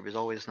flex tube is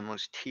always the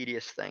most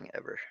tedious thing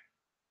ever.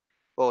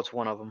 Well, it's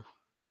one of them.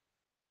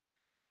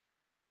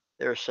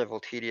 There are several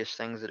tedious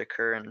things that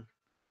occur in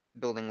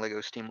building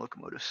Lego steam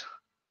locomotives.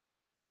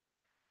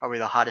 Probably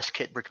the hottest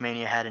kit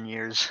Brickmania had in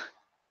years.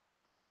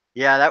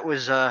 Yeah, that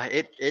was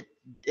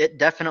it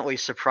definitely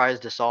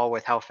surprised us all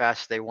with how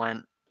fast they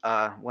went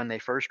when they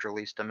first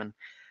released them, and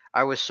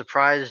I was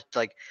surprised.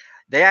 Like,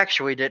 they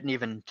actually didn't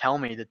even tell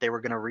me that they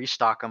were going to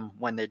restock them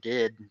when they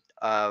did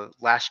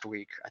last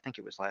week. I think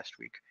it was last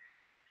week.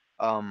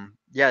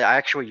 Yeah, I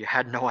actually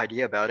had no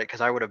idea about it, because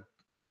I would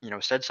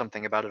have said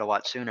something about it a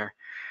lot sooner.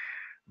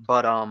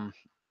 But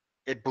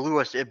it blew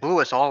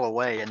us all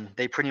away, and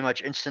they pretty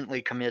much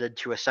instantly committed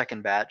to a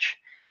second batch,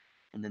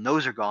 and then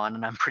those are gone,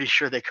 and I'm pretty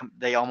sure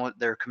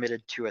they're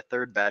committed to a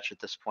third batch at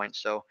this point.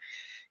 So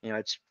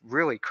It's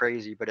really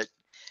crazy, but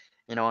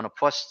on the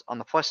plus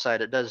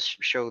side, it does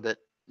show that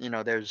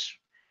there's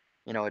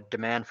a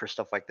demand for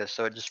stuff like this.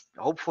 So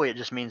hopefully it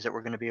just means that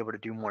we're going to be able to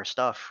do more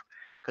stuff.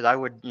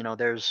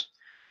 Because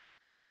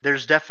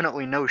there's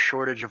definitely no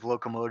shortage of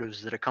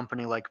locomotives that a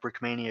company like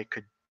Brickmania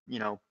could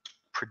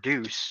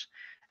produce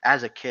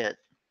as a kit.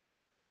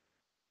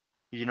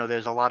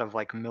 There's a lot of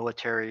like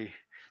military.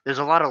 There's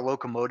a lot of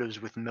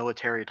locomotives with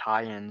military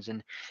tie-ins,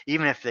 and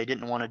even if they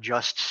didn't want to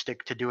just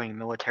stick to doing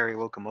military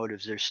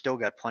locomotives, there's still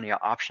got plenty of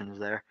options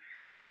there.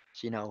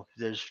 So,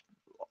 there's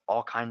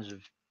all kinds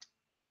of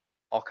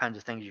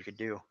things you could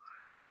do.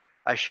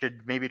 I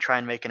should maybe try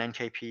and make an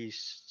NKP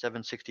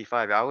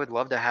 765. I would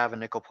love to have a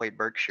nickel plate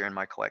Berkshire in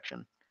my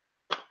collection.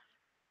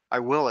 I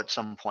will at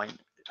some point.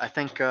 I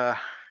think that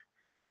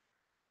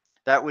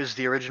was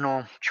the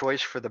original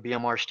choice for the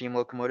BMR steam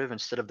locomotive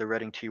instead of the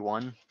Reading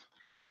T1.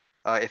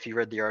 If you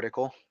read the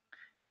article,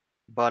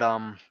 but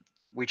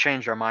we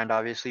changed our mind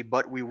obviously.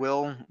 But we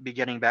will be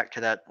getting back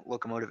to that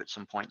locomotive at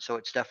some point. So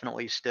it's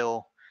definitely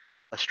still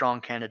a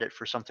strong candidate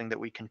for something that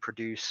we can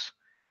produce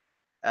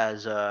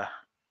as a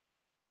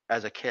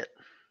kit.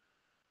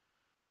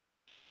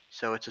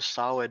 So it's a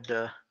solid.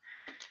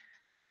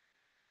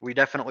 We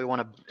definitely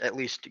want to at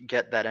least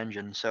get that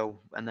engine. So,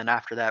 and then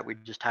after that, we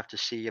just have to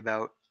see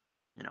about,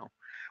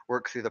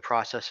 work through the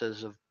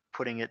processes of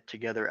putting it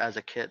together as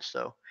a kit.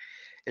 So,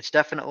 it's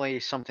definitely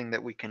something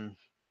that we can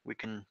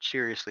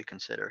seriously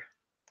consider.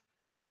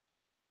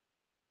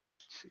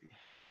 Let's see,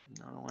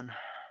 another one.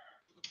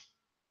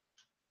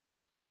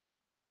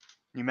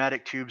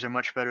 Pneumatic tubes are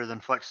much better than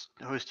flex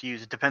hose to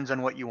use. It depends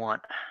on what you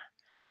want.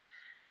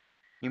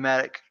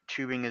 Pneumatic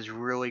tubing is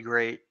really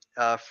great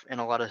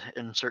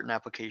in certain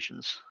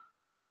applications.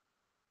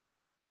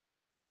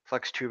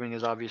 Flex tubing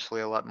is obviously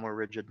a lot more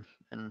rigid,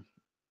 and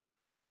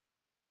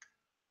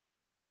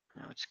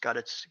it's got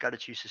its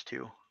uses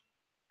too.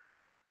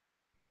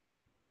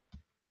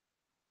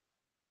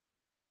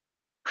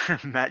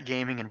 Matt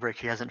Gaming and Brick.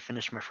 He hasn't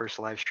finished my first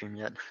live stream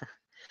yet.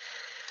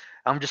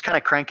 I'm just kind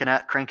of cranking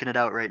it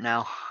out right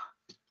now.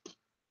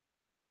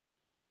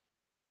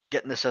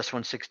 Getting this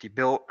S160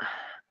 built,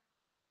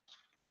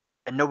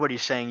 and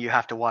nobody's saying you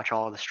have to watch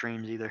all of the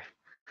streams either.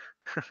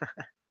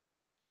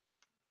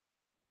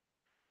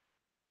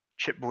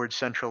 Chipboard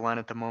central line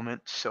at the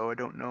moment, so I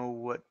don't know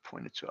what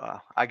point it's.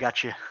 I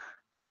got you.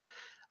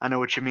 I know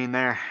what you mean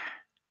there.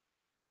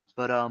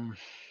 But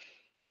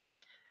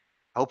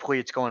hopefully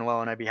it's going well,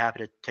 and I'd be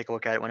happy to take a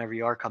look at it whenever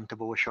you are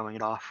comfortable with showing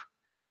it off.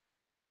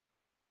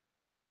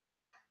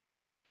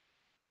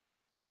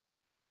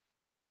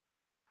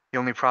 The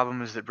only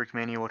problem is that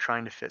Brickmania will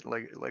trying to fit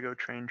Lego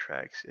train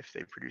tracks if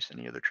they produce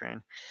any other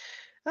train.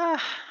 I'm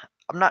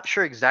not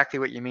sure exactly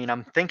what you mean.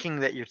 I'm thinking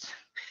that you're.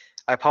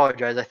 I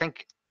apologize. I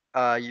think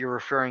you're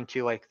referring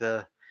to like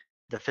the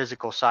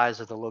physical size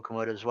of the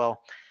locomotive as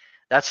well.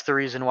 That's the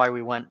reason why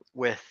we went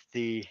with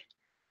the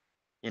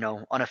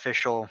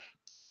unofficial,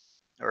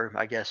 or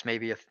I guess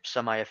maybe a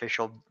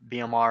semi-official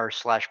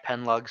BMR /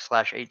 pen lug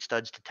 / 8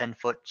 studs to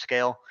 10-foot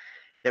scale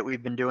that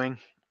we've been doing.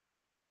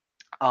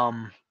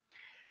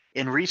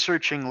 In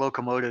researching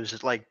locomotives,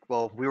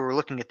 we were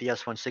looking at the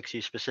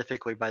S160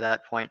 specifically by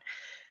that point,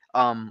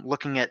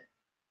 looking at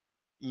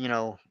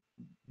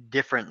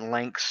different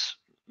lengths,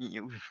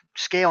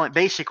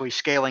 basically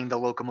scaling the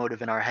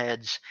locomotive in our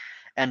heads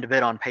and a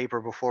bit on paper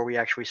before we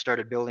actually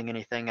started building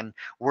anything, and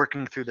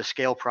working through the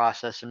scale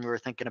process. And we were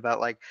thinking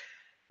about like,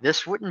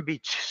 this wouldn't be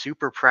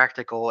super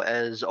practical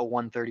as a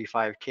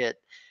 135 kit.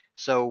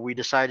 So we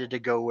decided to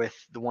go with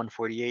the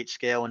 148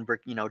 scale, and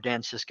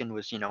Dan Siskin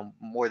was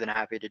more than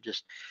happy to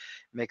just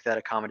make that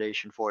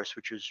accommodation for us,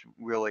 which was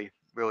really,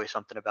 really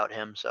something about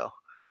him. So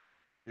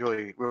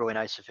really, really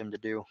nice of him to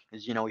do,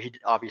 because he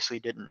obviously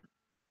didn't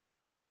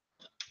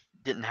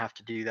have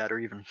to do that, or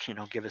even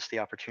give us the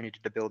opportunity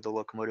to build the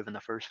locomotive in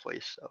the first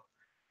place. So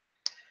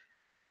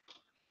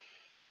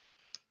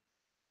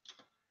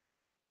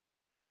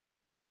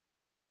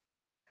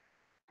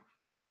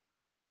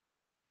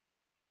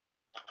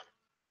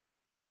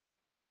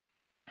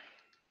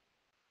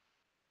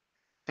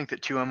I think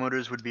that 2M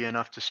motors would be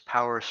enough to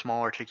power a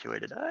small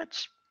articulated.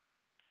 It's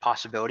a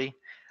possibility.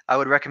 I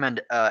would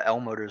recommend L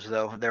motors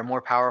though. They're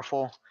more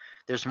powerful.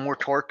 There's more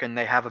torque, and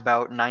they have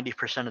about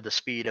 90% of the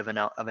speed of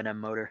an M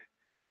motor,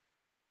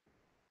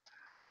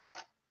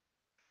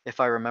 if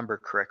I remember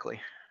correctly.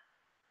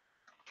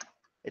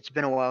 It's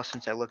been a while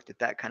since I looked at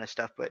that kind of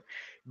stuff, but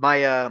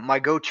my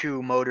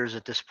go-to motors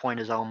at this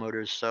point is L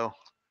motors. So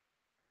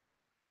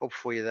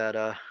hopefully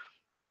that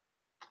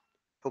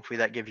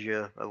gives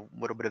you a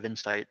little bit of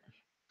insight.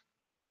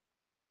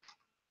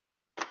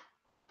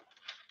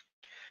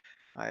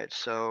 All right,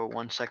 so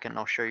 1 second,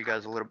 I'll show you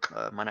guys a little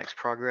my next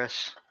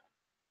progress.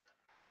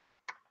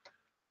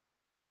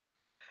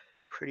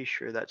 Pretty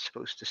sure that's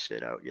supposed to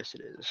sit out. Yes, it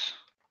is.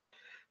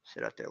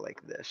 Sit out there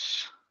like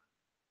this.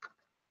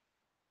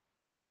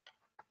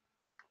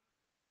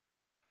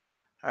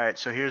 All right,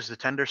 so here's the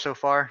tender so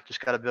far.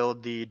 Just got to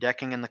build the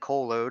decking and the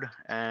coal load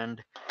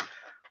and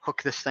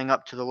hook this thing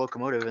up to the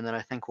locomotive, and then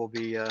I think we'll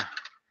be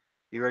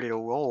ready to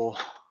roll.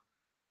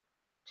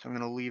 So I'm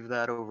going to leave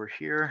that over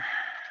here,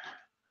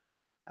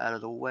 out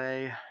of the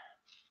way.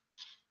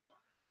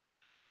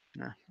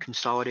 I'm going to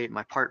consolidate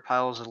my part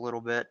piles a little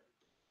bit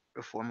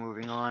before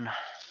moving on.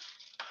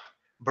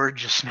 Bird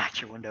just smacked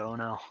your window, oh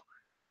no.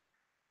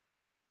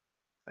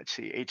 Let's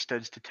see, 8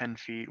 studs to 10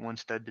 feet, 1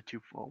 stud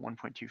to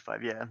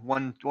 1.25, yeah,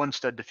 one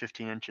stud to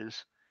 15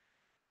 inches.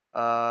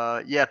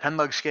 Yeah, pen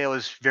lug scale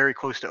is very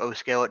close to O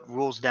scale. It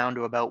rules down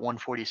to about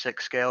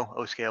 146 scale.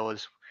 O scale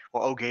is,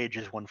 well, O gauge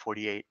is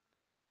 148.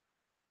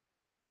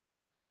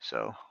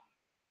 So,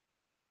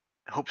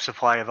 hope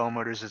supply of L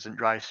motors isn't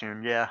dry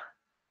soon. Yeah.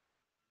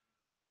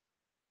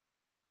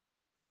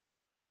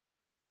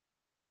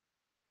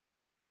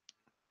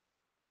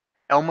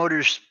 L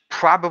motors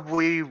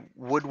probably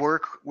would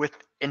work with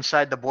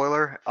inside the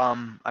boiler.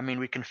 I mean,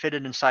 we can fit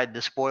it inside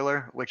this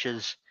boiler, which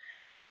is,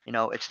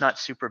 it's not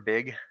super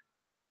big.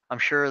 I'm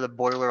sure the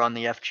boiler on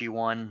the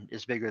FG1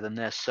 is bigger than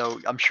this, so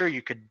I'm sure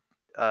you could.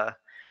 I'm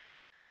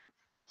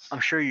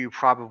sure you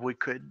probably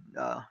could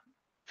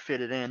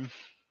fit it in.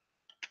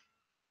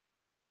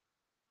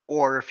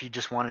 Or if you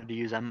just wanted to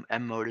use M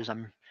motors,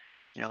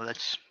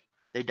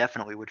 they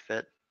definitely would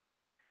fit.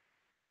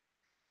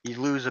 You'd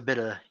lose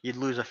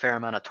a fair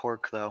amount of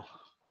torque though.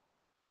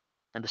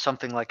 And to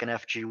something like an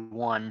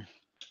FG1,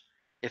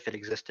 if it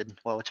existed,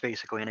 well, it's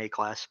basically an A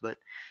class, but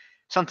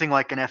something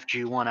like an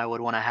FG1, I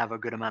would want to have a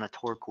good amount of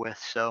torque with.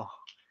 So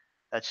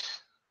that's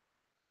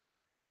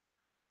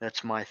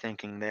my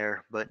thinking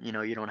there. But you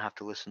don't have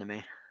to listen to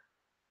me.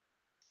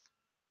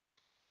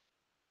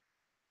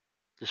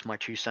 Just my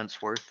 2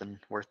 cents worth, and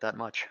worth that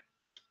much.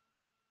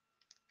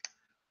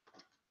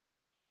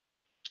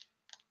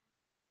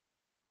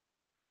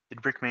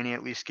 Did Brickmania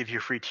at least give you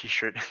a free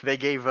T-shirt? They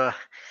gave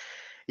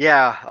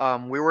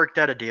yeah, we worked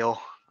out a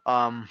deal.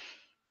 I'm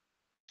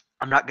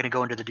not going to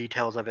go into the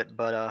details of it,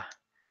 but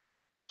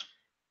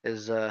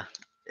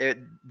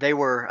they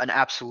were an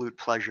absolute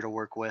pleasure to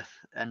work with,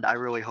 and I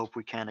really hope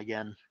we can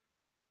again.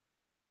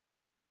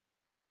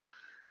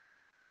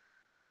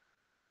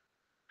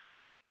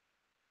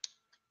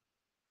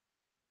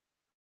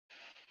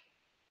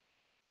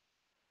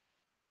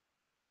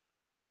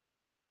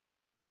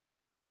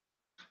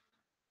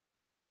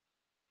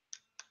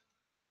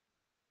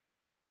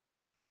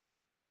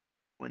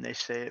 When they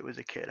say it was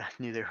a kid, I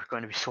knew they were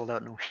going to be sold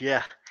out.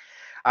 Yeah,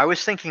 I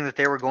was thinking that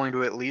they were going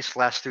to at least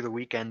last through the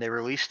weekend. They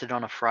released it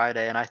on a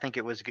Friday, and I thought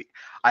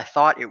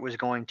it was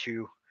going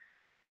to,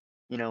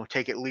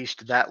 take at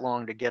least that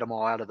long to get them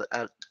all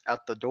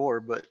out the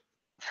door. But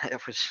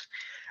it was,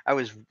 I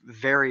was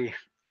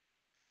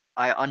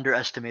I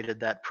underestimated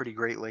that pretty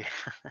greatly.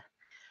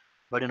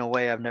 But in a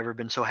way, I've never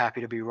been so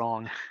happy to be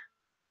wrong.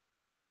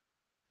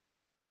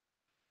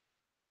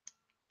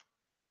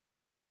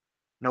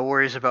 No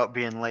worries about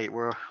being late.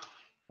 We're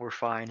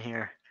fine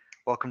here.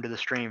 Welcome to the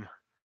stream.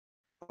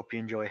 Hope you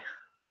enjoy.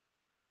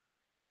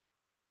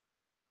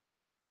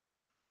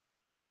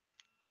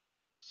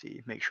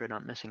 See, make sure I'm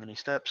not missing any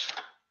steps.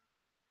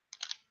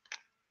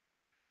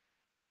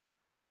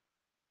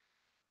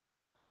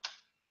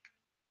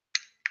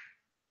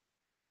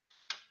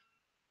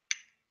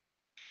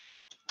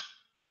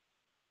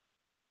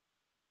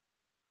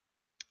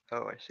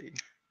 Oh, I see.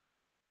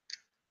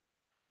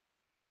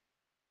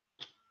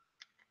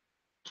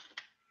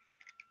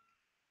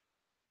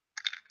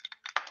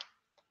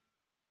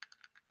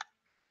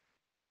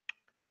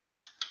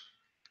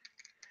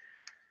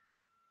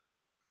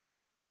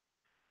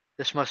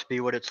 This must be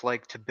what it's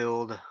like to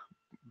build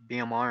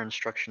BMR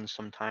instructions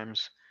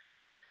sometimes.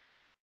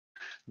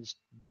 Just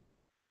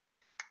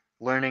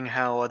learning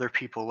how other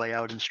people lay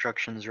out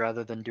instructions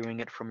rather than doing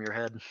it from your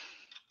head.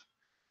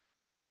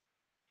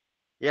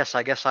 Yes,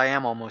 I guess I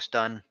am almost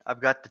done.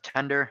 I've got the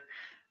tender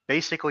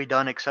basically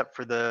done except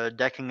for the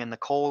decking and the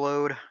coal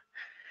load,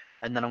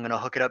 and then I'm going to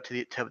hook it up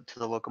to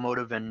the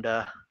locomotive and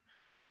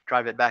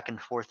drive it back and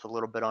forth a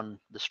little bit on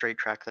the straight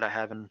track that I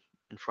have in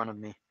front of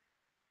me.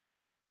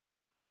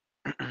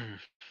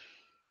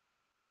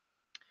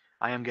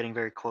 I am getting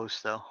very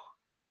close though.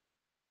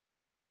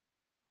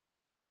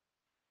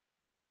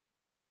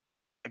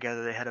 I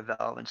gather they had a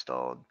valve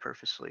installed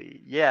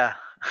purposely. Yeah.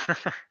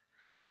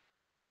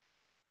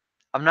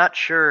 I'm not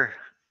sure.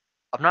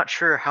 I'm not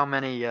sure how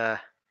many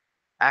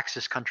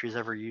Axis countries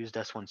ever used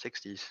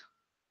S160s.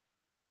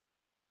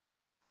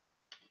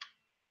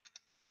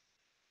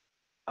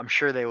 I'm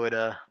sure they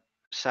would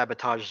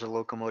sabotage the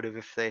locomotive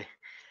if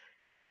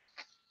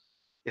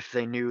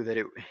they knew that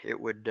it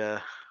would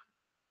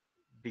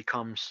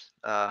becomes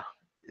that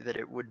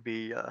it would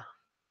be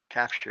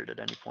captured at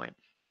any point.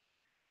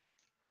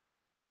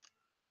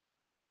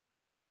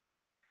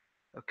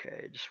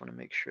 Okay, just want to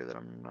make sure that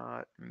I'm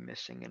not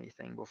missing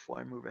anything before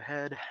I move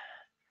ahead.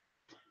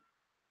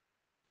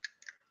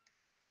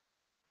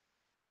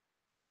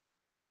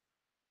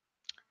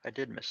 I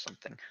did miss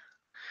something.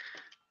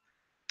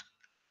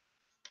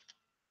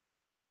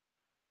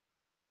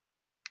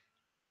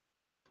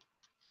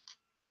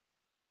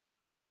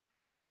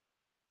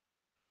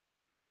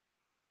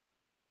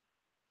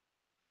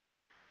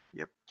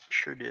 Yep,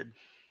 sure did.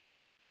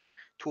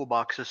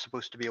 Toolbox is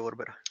supposed to be a little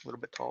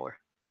bit taller.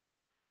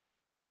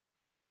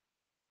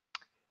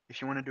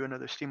 If you want to do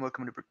another steam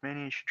locomotive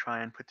Brickmania, you should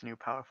try and put the new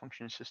power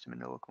function system in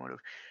the locomotive.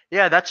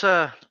 Yeah, that's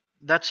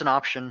an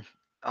option.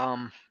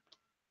 Um,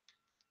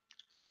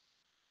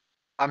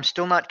 I'm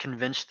still not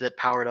convinced that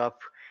powered up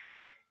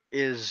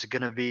is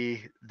gonna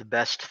be the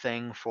best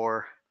thing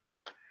for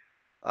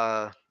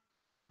uh,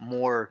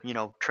 more,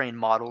 trained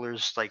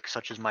modelers like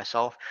such as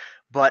myself.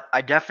 But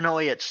I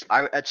definitely,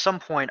 at some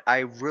point, I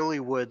really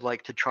would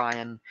like to try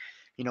and,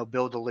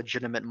 build a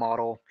legitimate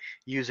model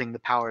using the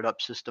powered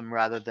up system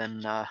rather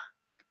than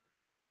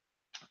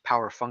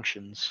power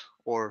functions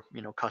or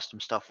custom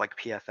stuff like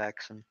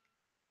PFX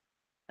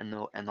and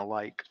the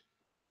like.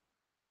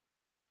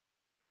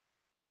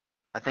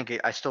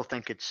 I still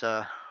think it's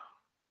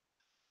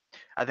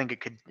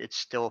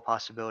still a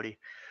possibility.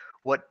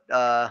 What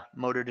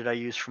motor did I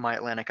use for my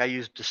Atlantic? I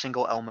used a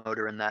single L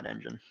motor in that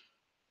engine.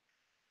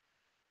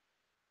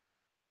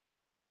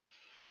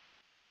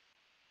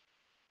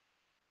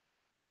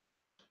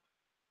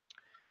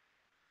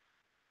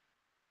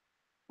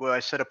 Will I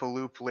set up a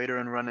loop later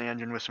and run the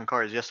engine with some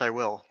cars? Yes, I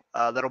will.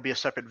 That'll be a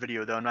separate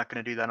video, though. I'm not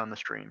going to do that on the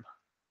stream.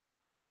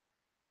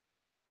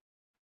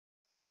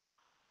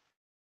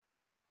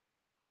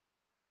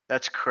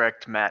 That's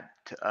correct, Matt.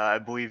 I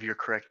believe you're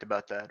correct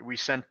about that. We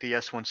sent the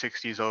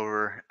S160s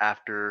over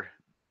after,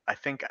 I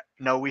think,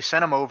 no, we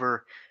sent them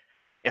over,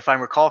 if I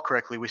recall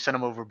correctly, we sent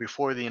them over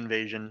before the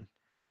invasion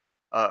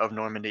of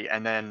Normandy,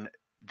 and then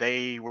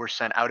they were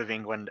sent out of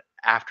England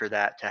after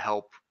that to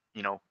help,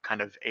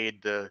 kind of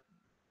aid the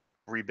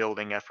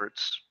rebuilding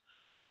efforts.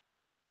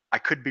 I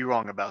could be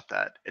wrong about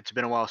that. It's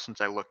been a while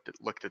since I looked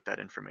at that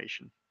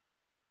information.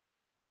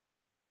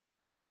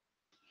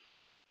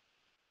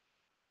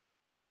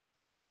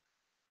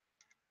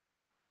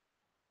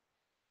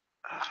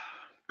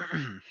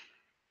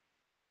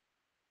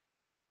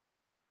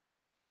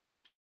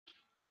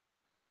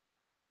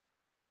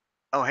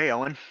 Oh, hey,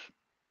 Owen.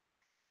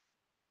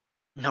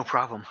 No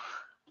problem.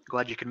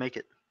 Glad you could make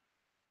it.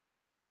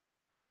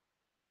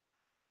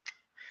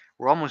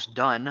 We're almost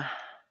done.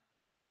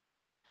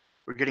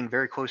 We're getting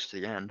very close to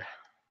the end.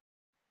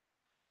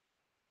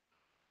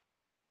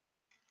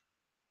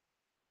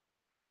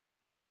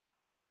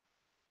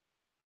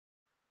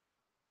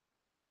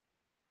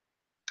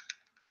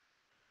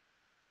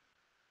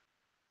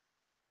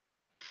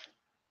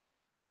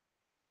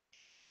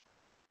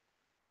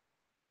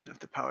 If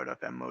the powered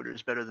up M motor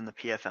is better than the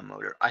PFM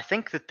motor, I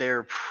think that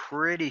they're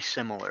pretty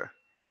similar.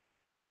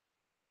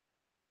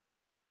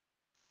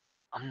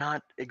 I'm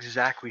not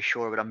exactly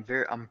sure, but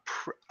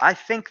I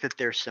think that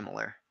they're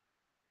similar,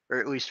 or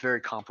at least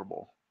very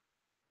comparable.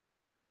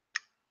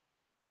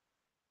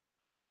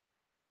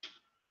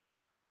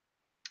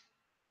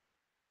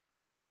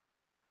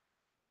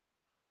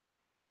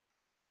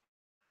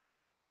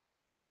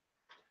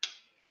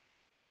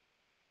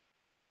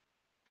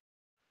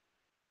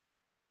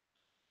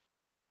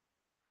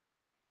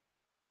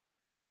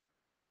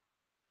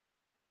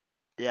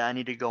 Yeah, I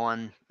need to go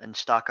on and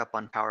stock up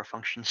on power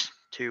functions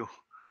too.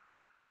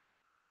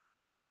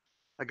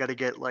 I got to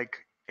get like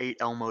 8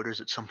 L motors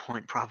at some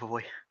point,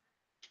 probably.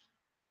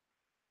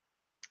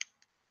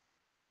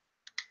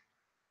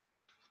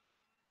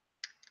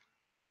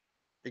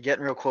 You're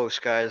getting real close,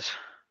 guys.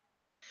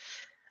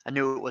 I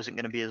knew it wasn't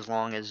going to be as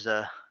long as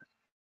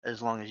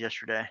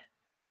yesterday.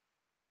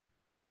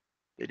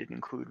 They did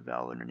include a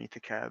valve underneath the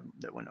cab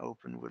that, when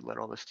opened, would let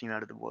all the steam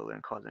out of the boiler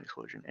and cause an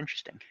explosion.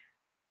 Interesting.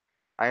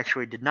 I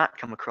actually did not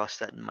come across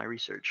that in my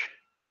research.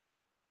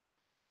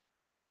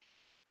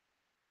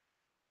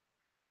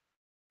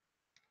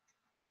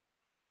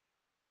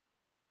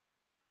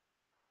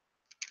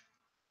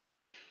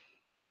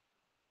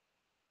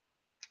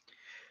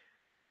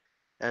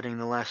 Adding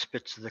the last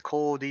bits of the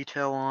coal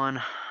detail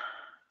on,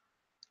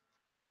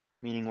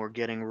 meaning we're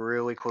getting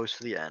really close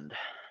to the end.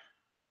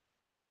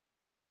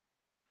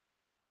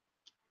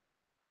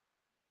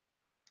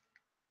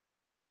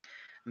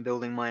 I'm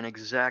building mine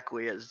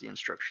exactly as the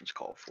instructions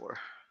call for.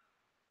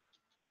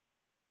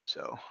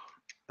 So,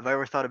 have I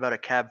ever thought about a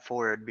cab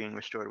forward being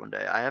restored one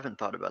day? I haven't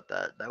thought about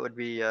that. That would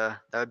be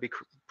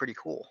pretty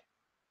cool.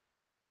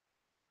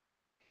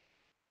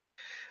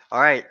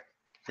 All right,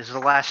 this is the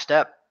last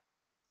step.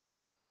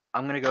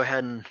 I'm gonna go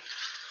ahead and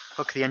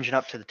hook the engine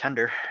up to the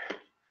tender.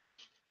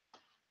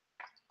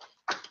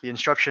 The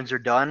instructions are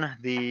done.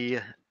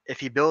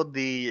 If you build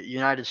the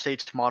United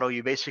States model,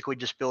 you basically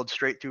just build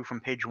straight through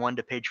from page 1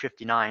 to page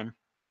 59.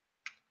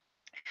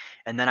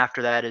 And then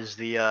after that is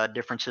the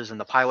differences in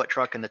the pilot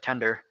truck and the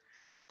tender.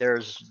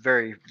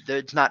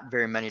 It's not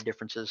very many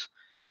differences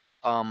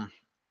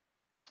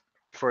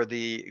for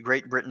the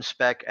Great Britain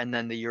spec and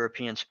then the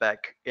European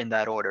spec in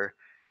that order.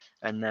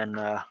 And then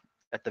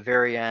at the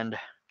very end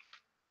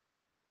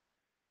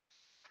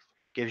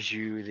gives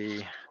you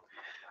the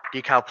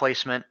decal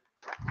placement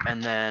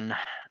and then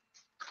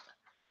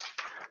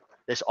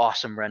this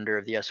awesome render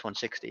of the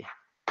S160.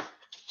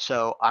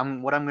 So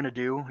what I'm going to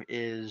do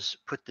is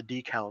put the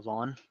decals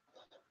on.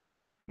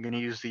 I'm going to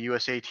use the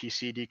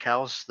USATC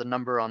decals. The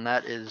number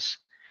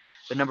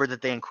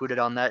that they included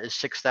on that is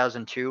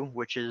 6002,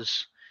 which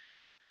is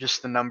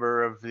just the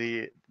number of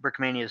the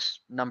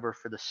Brickmania's number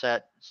for the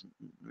set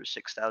was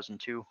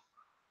 6002.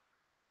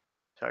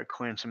 So I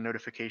cleared some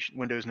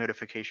Windows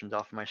notifications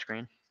off of my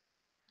screen.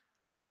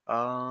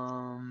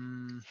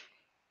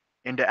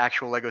 Into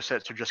actual Lego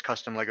sets or just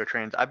custom Lego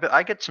trains.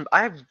 I get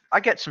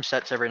some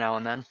sets every now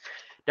and then.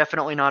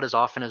 Definitely not as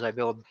often as I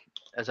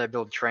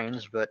build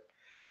trains, but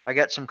I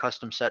get some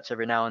custom sets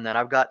every now and then.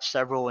 I've got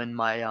several in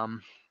my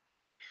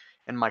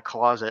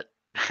closet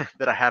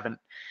that I haven't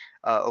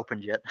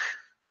opened yet.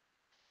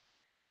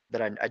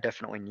 That I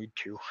definitely need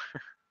to.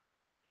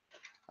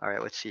 All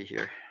right, let's see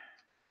here.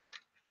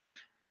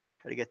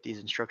 Try to get these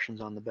instructions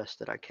on the best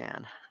that I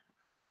can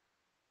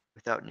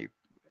without any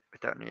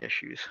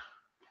issues.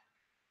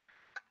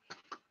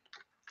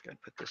 Gotta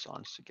put this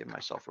on to give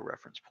myself a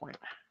reference point.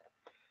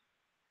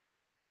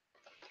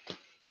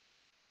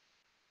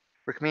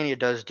 Brickmania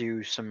does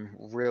do some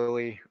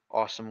really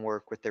awesome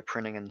work with their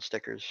printing and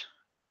stickers.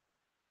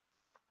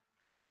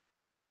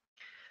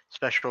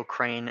 Special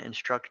train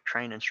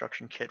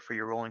instruction kit for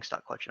your rolling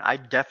stock collection.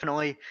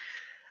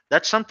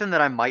 That's something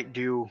that I might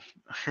do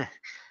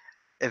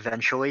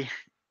eventually.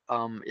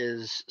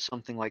 Is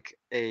something like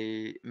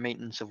a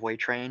maintenance of way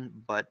train,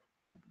 but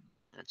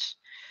it's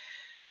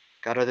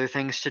got other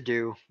things to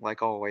do,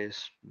 like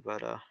always.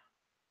 But all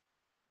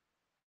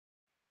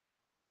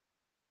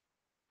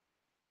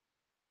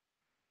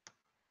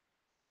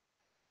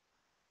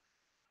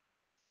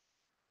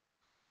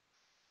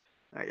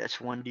right,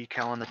 that's one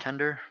decal on the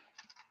tender.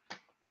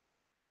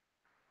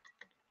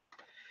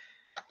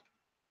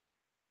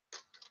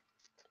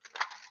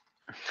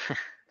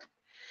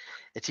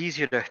 It's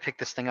easier to pick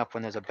this thing up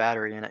when there's a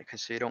battery in it,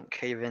 because so you don't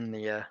cave in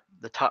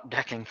the top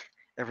decking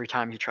every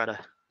time you try to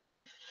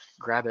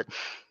grab it.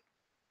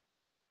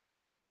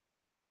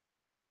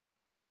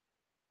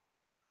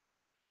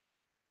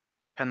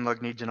 Pen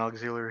lug needs an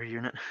auxiliary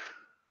unit.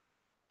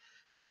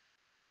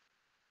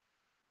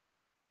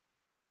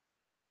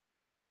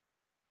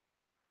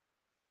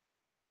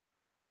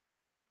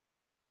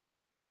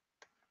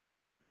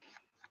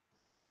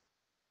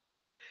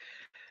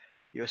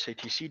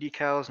 USATC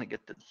decals, and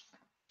get the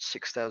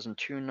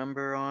 6002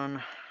 number on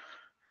the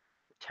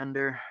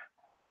tender.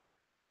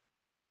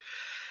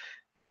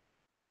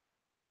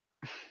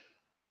 I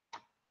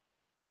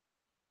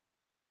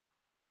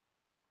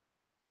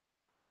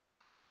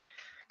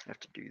have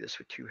to do this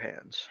with two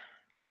hands.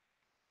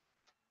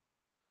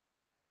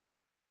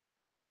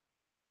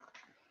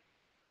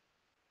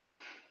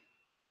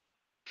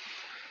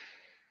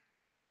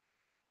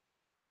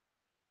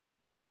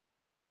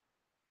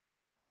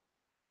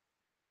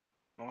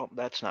 Well,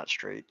 that's not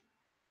straight.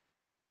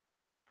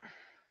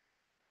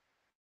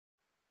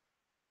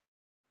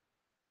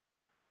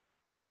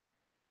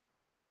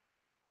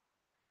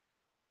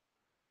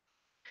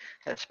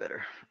 That's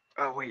better.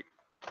 Oh wait,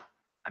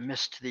 I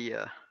missed the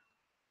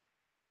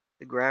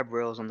grab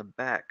rails on the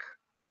back.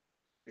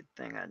 Good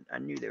thing I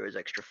knew there was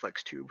extra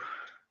flex tube.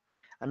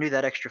 I knew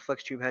that extra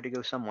flex tube had to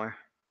go somewhere.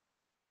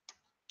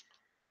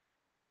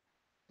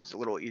 It's a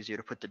little easier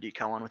to put the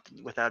decal on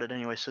without it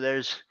anyway. So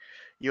there's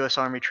U.S.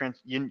 Army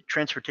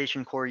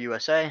Transportation Corps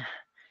USA.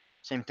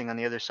 Same thing on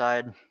the other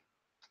side.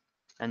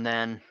 And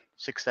then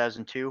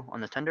 6002 on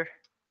the tender.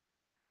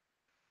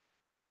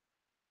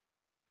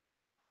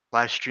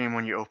 Live stream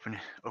when you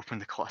open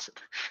the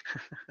closet.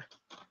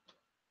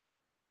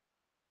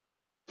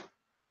 Let's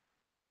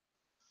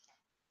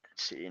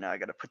see, now I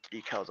gotta put the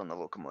decals on the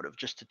locomotive,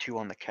 just the two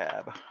on the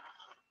cab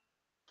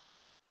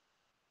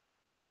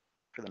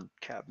for the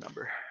cab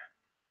number.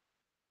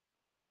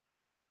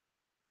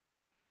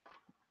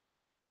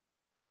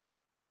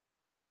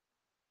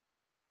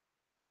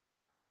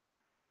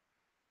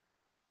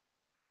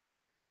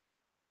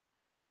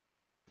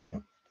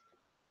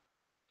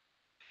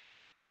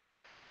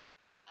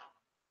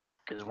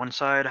 Because one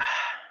side,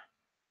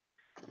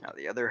 now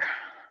the other,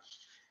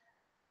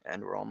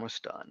 and we're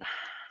almost done.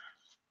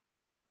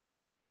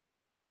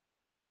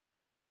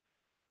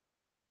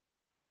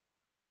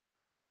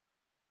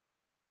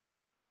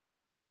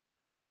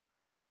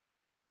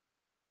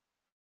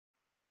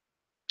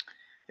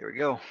 Here we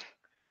go.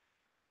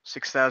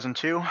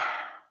 6002.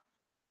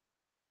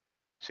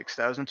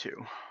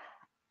 6002.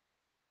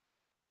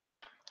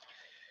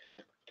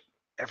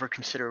 Ever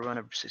consider a run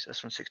of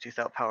S160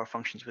 without power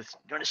functions with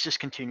when it's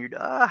discontinued?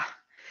 I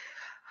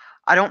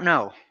don't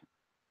know.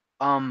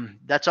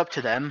 That's up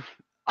to them.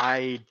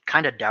 I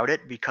kind of doubt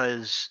it,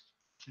 because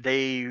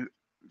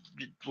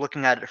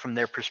looking at it from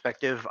their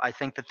perspective, I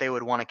think that they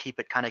would want to keep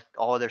it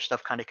all of their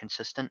stuff kind of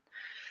consistent.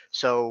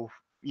 So,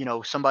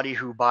 somebody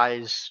who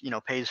buys,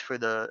 pays for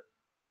the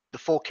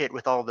full kit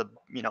with all the,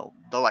 the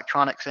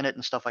electronics in it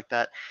and stuff like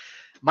that,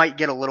 might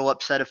get a little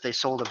upset if they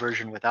sold a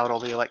version without all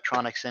the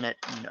electronics in it.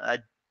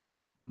 It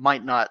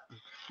might not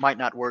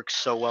work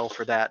so well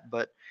for that,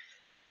 but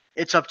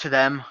it's up to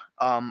them.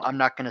 I'm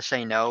not going to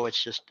say no.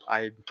 It's just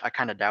I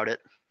kind of doubt it.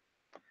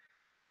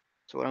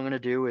 So what I'm going to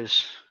do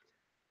is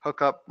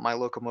hook up my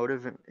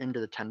locomotive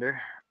into the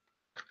tender.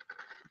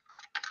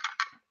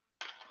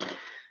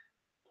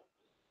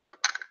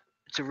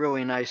 It's a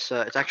really nice,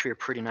 it's actually a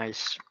pretty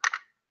nice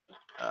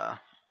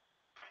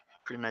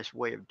pretty nice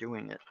way of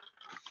doing it.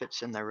 It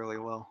fits in there really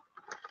well.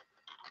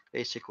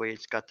 Basically,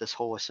 it's got this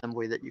whole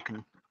assembly that you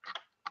can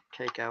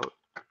take out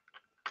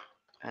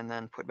and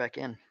then put back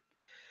in,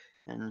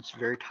 and it's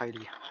very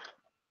tidy.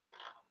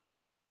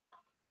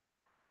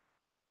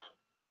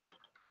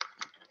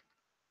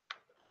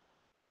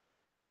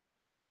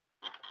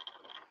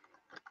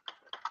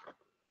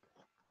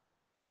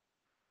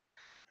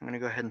 I'm going to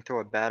go ahead and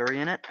throw a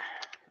battery in it.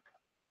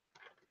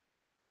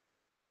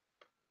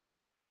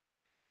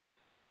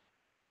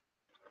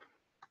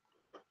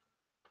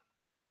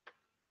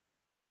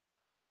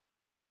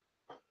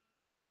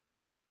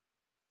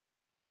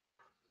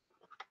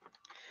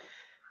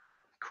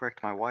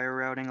 Correct my wire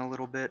routing a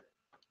little bit.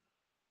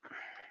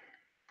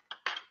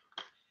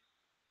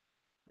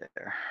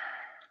 There.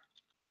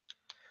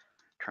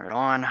 Turn it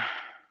on.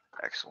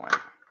 Excellent.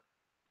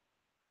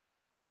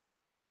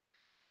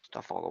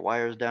 Stuff all the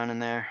wires down in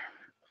there.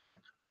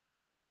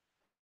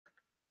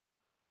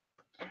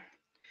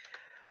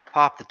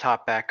 Pop the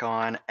top back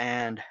on,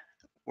 and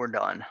we're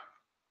done.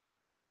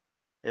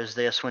 There's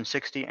the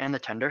S160 and the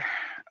tender.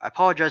 I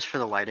apologize for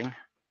the lighting.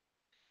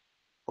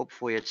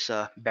 Hopefully it's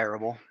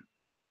bearable.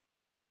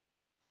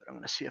 But I'm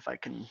going to see if I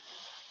can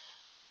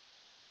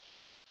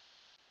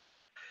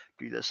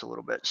do this a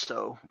little bit.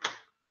 So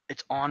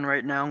it's on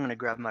right now. I'm going to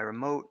grab my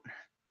remote.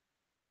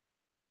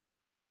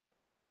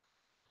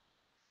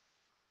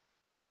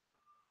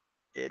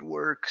 It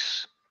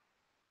works.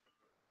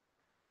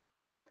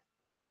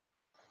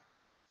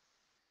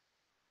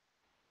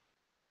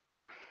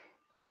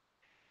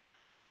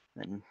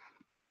 And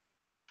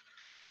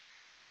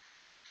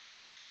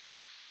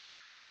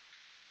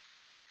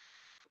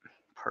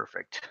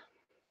perfect.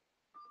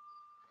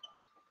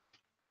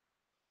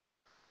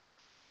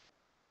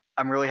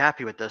 I'm really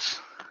happy with this.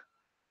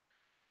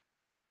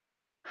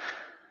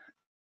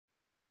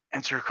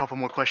 Answer a couple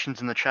more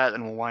questions in the chat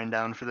and we'll wind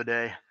down for the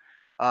day.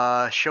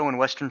 Show in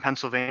Western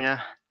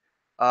Pennsylvania.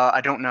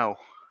 I don't know.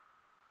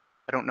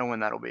 I don't know when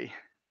that'll be.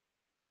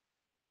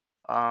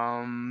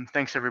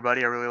 Thanks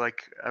everybody. I really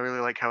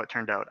like how it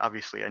turned out.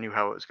 Obviously, I knew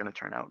how it was going to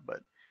turn out, but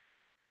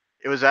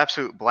it was an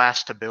absolute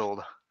blast to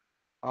build.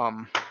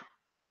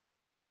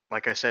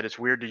 Like I said, it's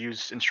weird to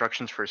use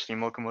instructions for a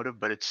steam locomotive,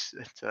 but it's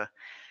a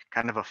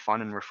kind of a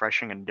fun and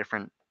refreshing and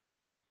different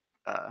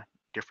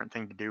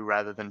thing to do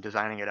rather than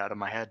designing it out of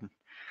my head.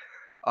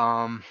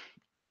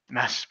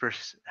 Master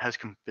has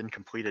been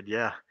completed.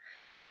 Yeah,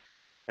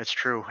 that's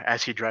true.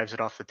 As he drives it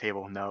off the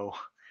table, no.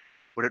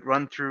 Would it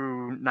run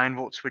through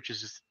 9-volt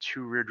switches if the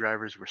two rear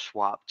drivers were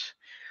swapped?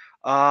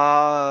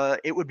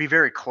 It would be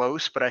very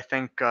close, but I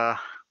think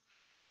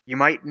you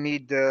might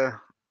need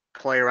to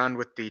play around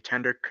with the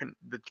tender,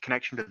 the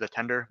connection to the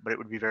tender, but it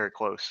would be very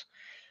close.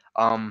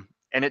 And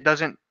it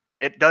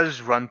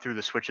does run through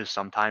the switches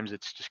sometimes.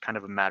 It's just kind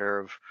of a matter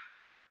of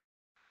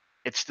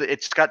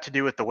it's got to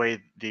do with the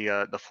way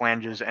the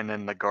flanges and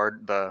then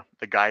the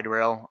guide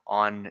rail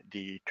on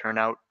the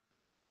turnout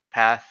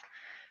path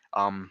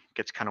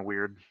gets kind of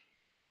weird,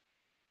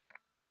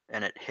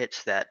 and it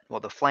hits that. Well,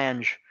 the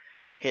flange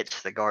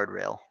hits the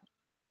guardrail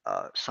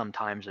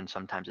sometimes, and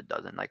sometimes it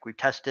doesn't. Like we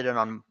tested it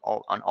on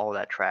all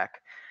that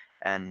track,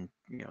 and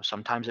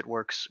sometimes it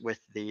works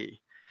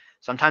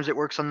sometimes it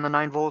works on the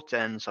 9-volt,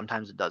 and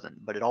sometimes it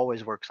doesn't. But it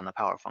always works on the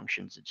power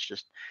functions. It's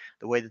just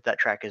the way that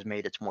track is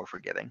made. It's more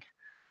forgiving.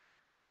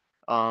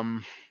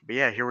 But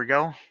yeah, here we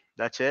go.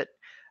 That's it.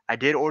 I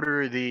did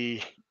order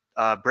the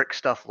brick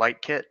stuff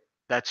light kit.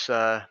 That's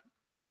going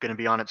to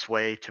be on its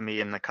way to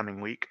me in the coming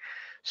week.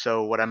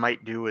 So what I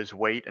might do is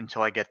wait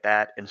until I get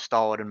that,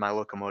 install it in my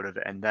locomotive,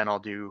 and then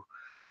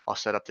I'll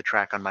set up the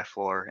track on my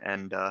floor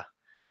and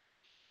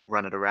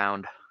run it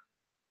around.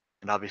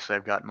 And obviously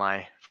I've got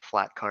my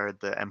flat card,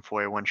 the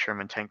M4A1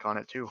 Sherman tank on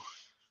it too.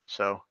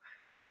 So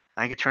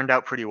I think it turned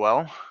out pretty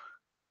well.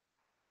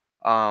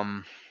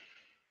 I'm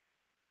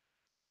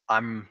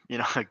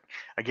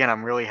again,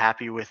 I'm really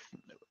happy with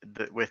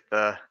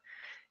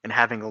and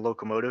having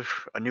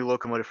a new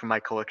locomotive for my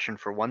collection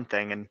for one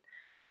thing, and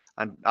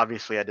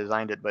obviously I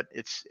designed it, but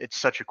it's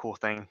such a cool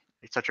thing.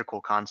 It's such a cool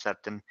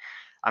concept, and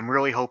I'm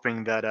really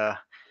hoping that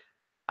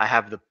I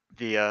have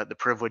the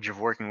privilege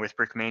of working with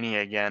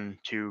Brickmania again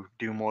to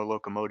do more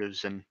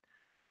locomotives and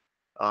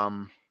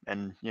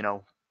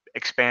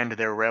expand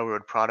their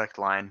railroad product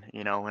line.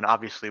 And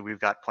obviously we've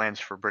got plans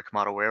for Brick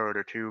Model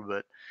Railroader too,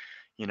 but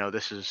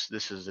this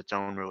is its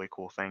own really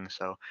cool thing.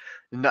 So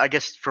I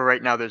guess for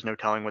right now, there's no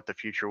telling what the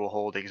future will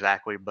hold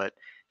exactly, but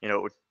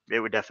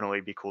it would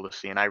definitely be cool to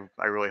see, and I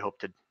really hope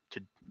to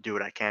do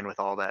what I can with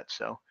all that.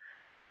 So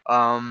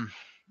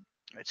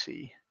let's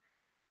see.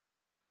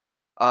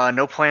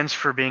 No plans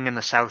for being in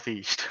the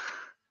southeast,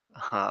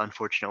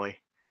 unfortunately.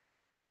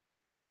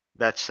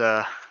 That's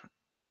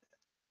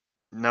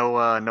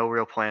no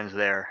real plans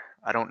there.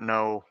 I don't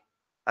know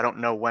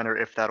when or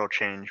if that'll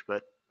change,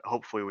 but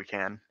hopefully we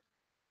can.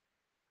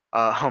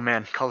 Oh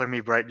man, Color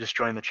Me Bright just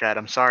joined the chat.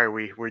 I'm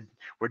sorry,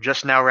 we're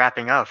just now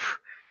wrapping up.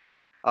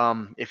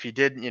 If you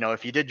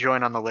did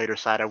join on the later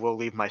side, I will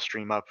leave my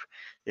stream up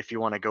if you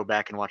want to go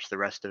back and watch the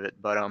rest of it.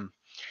 But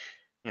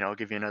I'll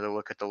give you another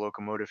look at the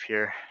locomotive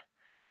here.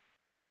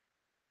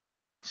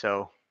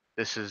 So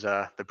this is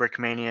the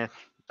Brickmania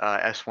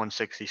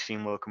S160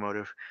 steam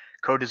locomotive,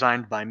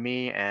 co-designed by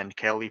me and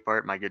Kale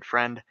Leapart, my good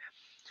friend,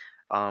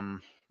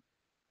 um,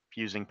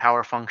 using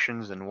power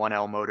functions and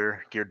 1L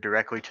motor geared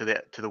directly to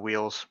the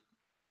wheels.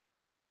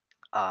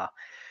 Uh,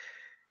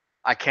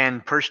 I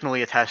can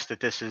personally attest that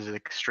this is an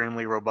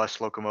extremely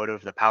robust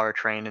locomotive. The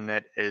powertrain in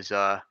it is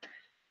a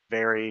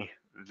very,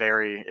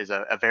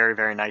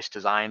 very nice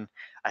design.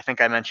 I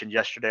think I mentioned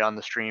yesterday on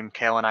the stream,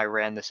 Kale and I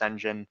ran this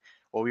engine.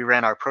 Well, we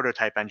ran our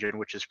prototype engine,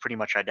 which is pretty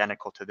much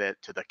identical to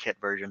the kit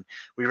version.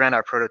 We ran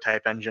our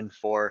prototype engine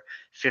for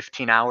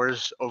 15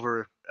 hours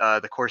over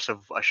the course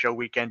of a show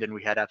weekend, and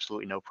we had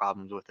absolutely no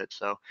problems with it.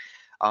 So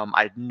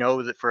I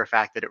know that for a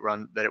fact that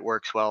it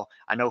works well.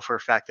 I know for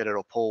a fact that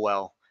it'll pull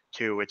well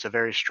too. It's a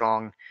very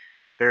strong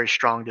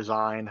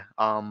design.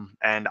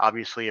 And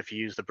obviously, if you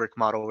use the brick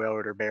model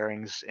railroader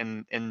bearings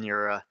in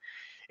your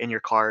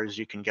cars,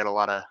 you can get a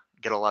lot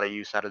of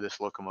use out of this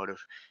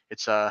locomotive.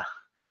 It's a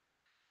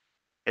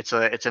it's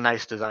a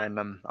nice design.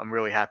 I'm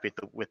really happy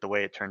with the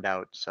way it turned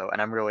out. So, and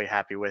I'm really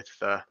happy with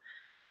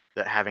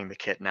having the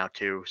kit now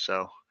too.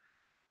 So,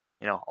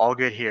 all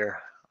good here.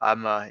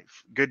 I'm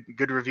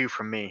good review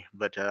from me,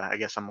 but I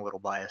guess I'm a little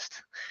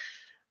biased.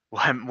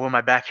 Will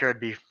my backyard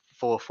be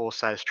full of full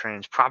size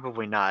trains?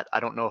 Probably not. I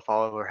don't know if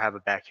I'll ever have a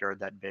backyard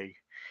that big.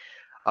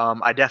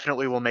 I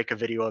definitely will make a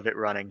video of it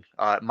running.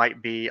 It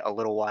might be a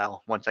little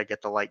while once I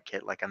get the light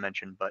kit, like I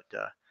mentioned, but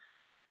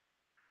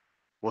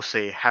we'll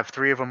see. Have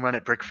three of them run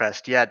at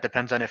Brickfest. Yeah, it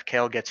depends on if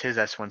Kale gets his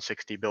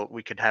S160 built.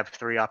 We could have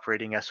three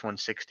operating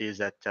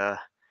S160s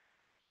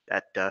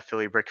at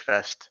Philly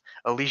Brickfest.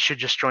 Alicia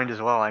just joined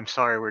as well. I'm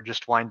sorry, we're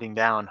just winding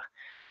down.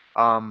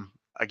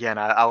 Again,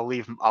 I'll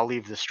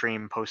leave the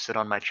stream posted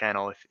on my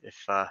channel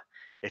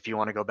if you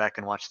want to go back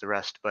and watch the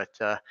rest. But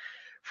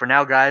for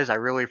now, guys, I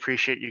really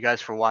appreciate you guys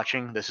for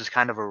watching. This is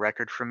kind of a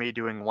record for me,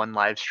 doing one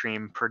live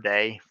stream per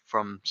day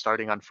from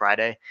starting on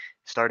Friday,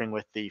 starting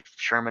with the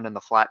Sherman and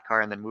the flat car,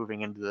 and then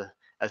moving into the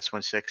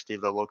S160,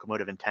 the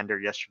locomotive and tender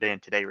yesterday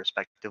and today,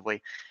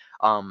 respectively.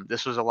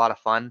 This was a lot of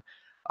fun.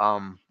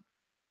 Um,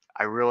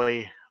 I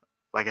really,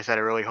 like I said,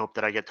 I really hope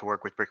that I get to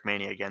work with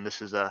Brickmania again.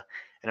 This is an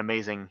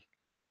amazing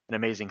an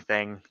amazing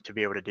thing to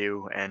be able to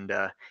do, and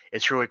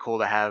it's really cool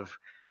to have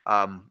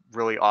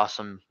really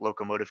awesome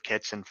locomotive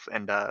kits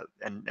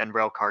and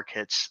rail car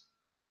kits,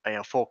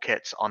 full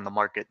kits on the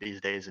market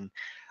these days, and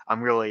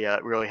I'm really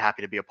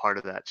happy to be a part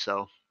of that.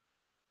 So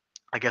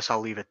I guess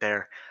I'll leave it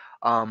there.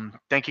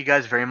 Thank you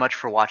guys very much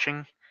for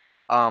watching.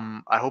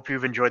 I hope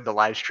you've enjoyed the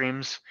live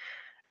streams.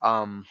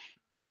 Um,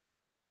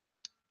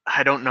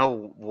 I don't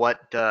know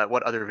what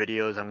other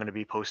videos I'm going to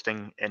be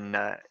posting in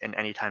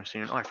any time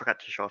soon. Oh, I forgot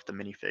to show off the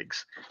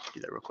minifigs.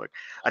 Do that real quick.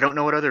 I don't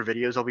know what other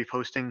videos I'll be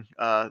posting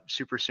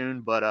super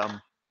soon, but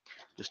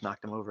just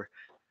knocked them over.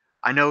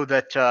 I know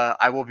that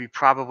I will be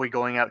probably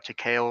going out to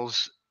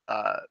Kale's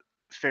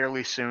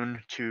fairly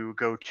soon to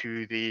go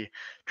to the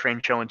train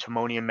show in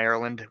Timonium,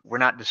 Maryland. We're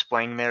not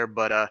displaying there,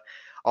 but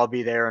I'll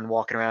be there and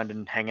walking around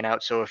and hanging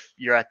out. So if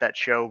you're at that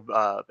show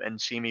and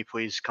see me,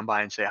 please come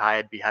by and say hi.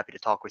 I'd be happy to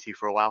talk with you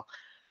for a while.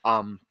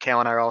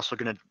 Kale and I are also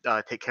going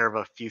to take care of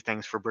a few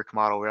things for Brick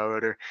Model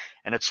Railroader.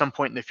 And at some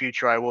point in the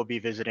future, I will be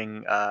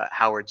visiting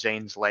Howard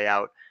Zane's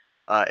layout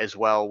as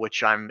well,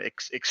 which I'm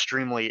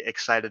extremely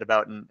excited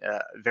about and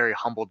very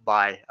humbled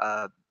by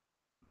uh,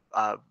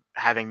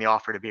 having the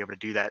offer to be able to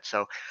do that.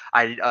 So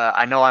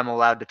I know I'm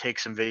allowed to take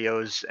some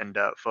videos and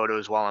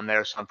photos while I'm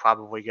there, so I'm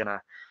probably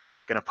gonna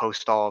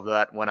post all of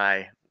that when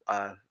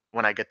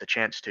I get the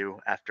chance to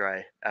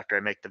after I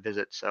make the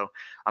visit. So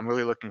I'm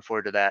really looking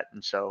forward to that,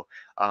 and so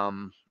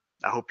um,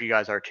 I hope you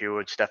guys are too.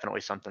 It's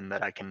definitely something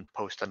that I can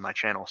post on my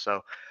channel.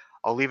 So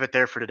I'll leave it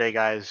there for today,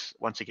 guys.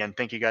 Once again,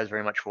 thank you guys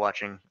very much for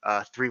watching.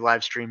 3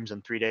 live streams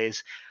in 3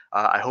 days.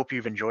 I hope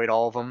you've enjoyed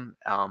all of them.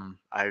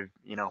 I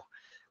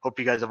hope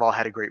you guys have all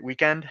had a great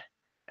weekend,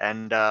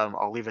 and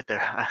I'll leave it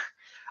there.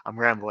 I'm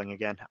rambling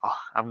again. Oh,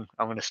 I'm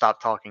going to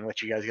stop talking,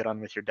 let you guys get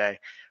on with your day.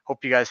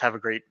 Hope you guys have a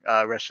great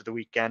rest of the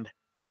weekend.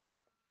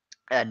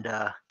 And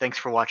thanks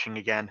for watching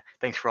again.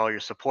 Thanks for all your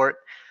support.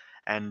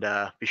 And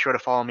be sure to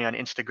follow me on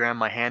Instagram.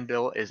 My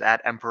handle is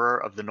at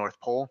Emperor of the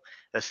North Pole.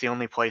 That's the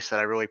only place that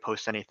I really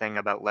post anything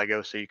about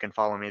Lego, so you can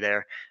follow me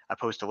there. I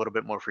post a little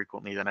bit more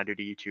frequently than I do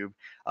to YouTube.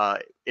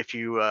 If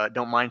you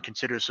don't mind,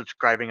 consider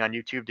subscribing on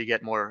YouTube to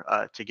get more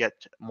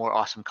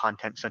awesome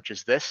content such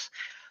as this.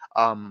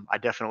 I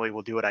definitely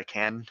will do what I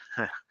can.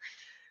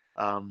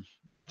 um,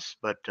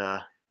 but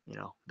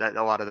that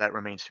a lot of that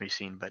remains to be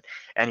seen. But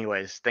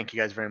anyways, thank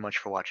you guys very much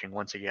for watching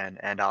once again,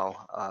 and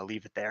I'll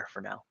leave it there for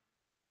now.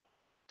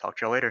 Talk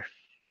to y'all later.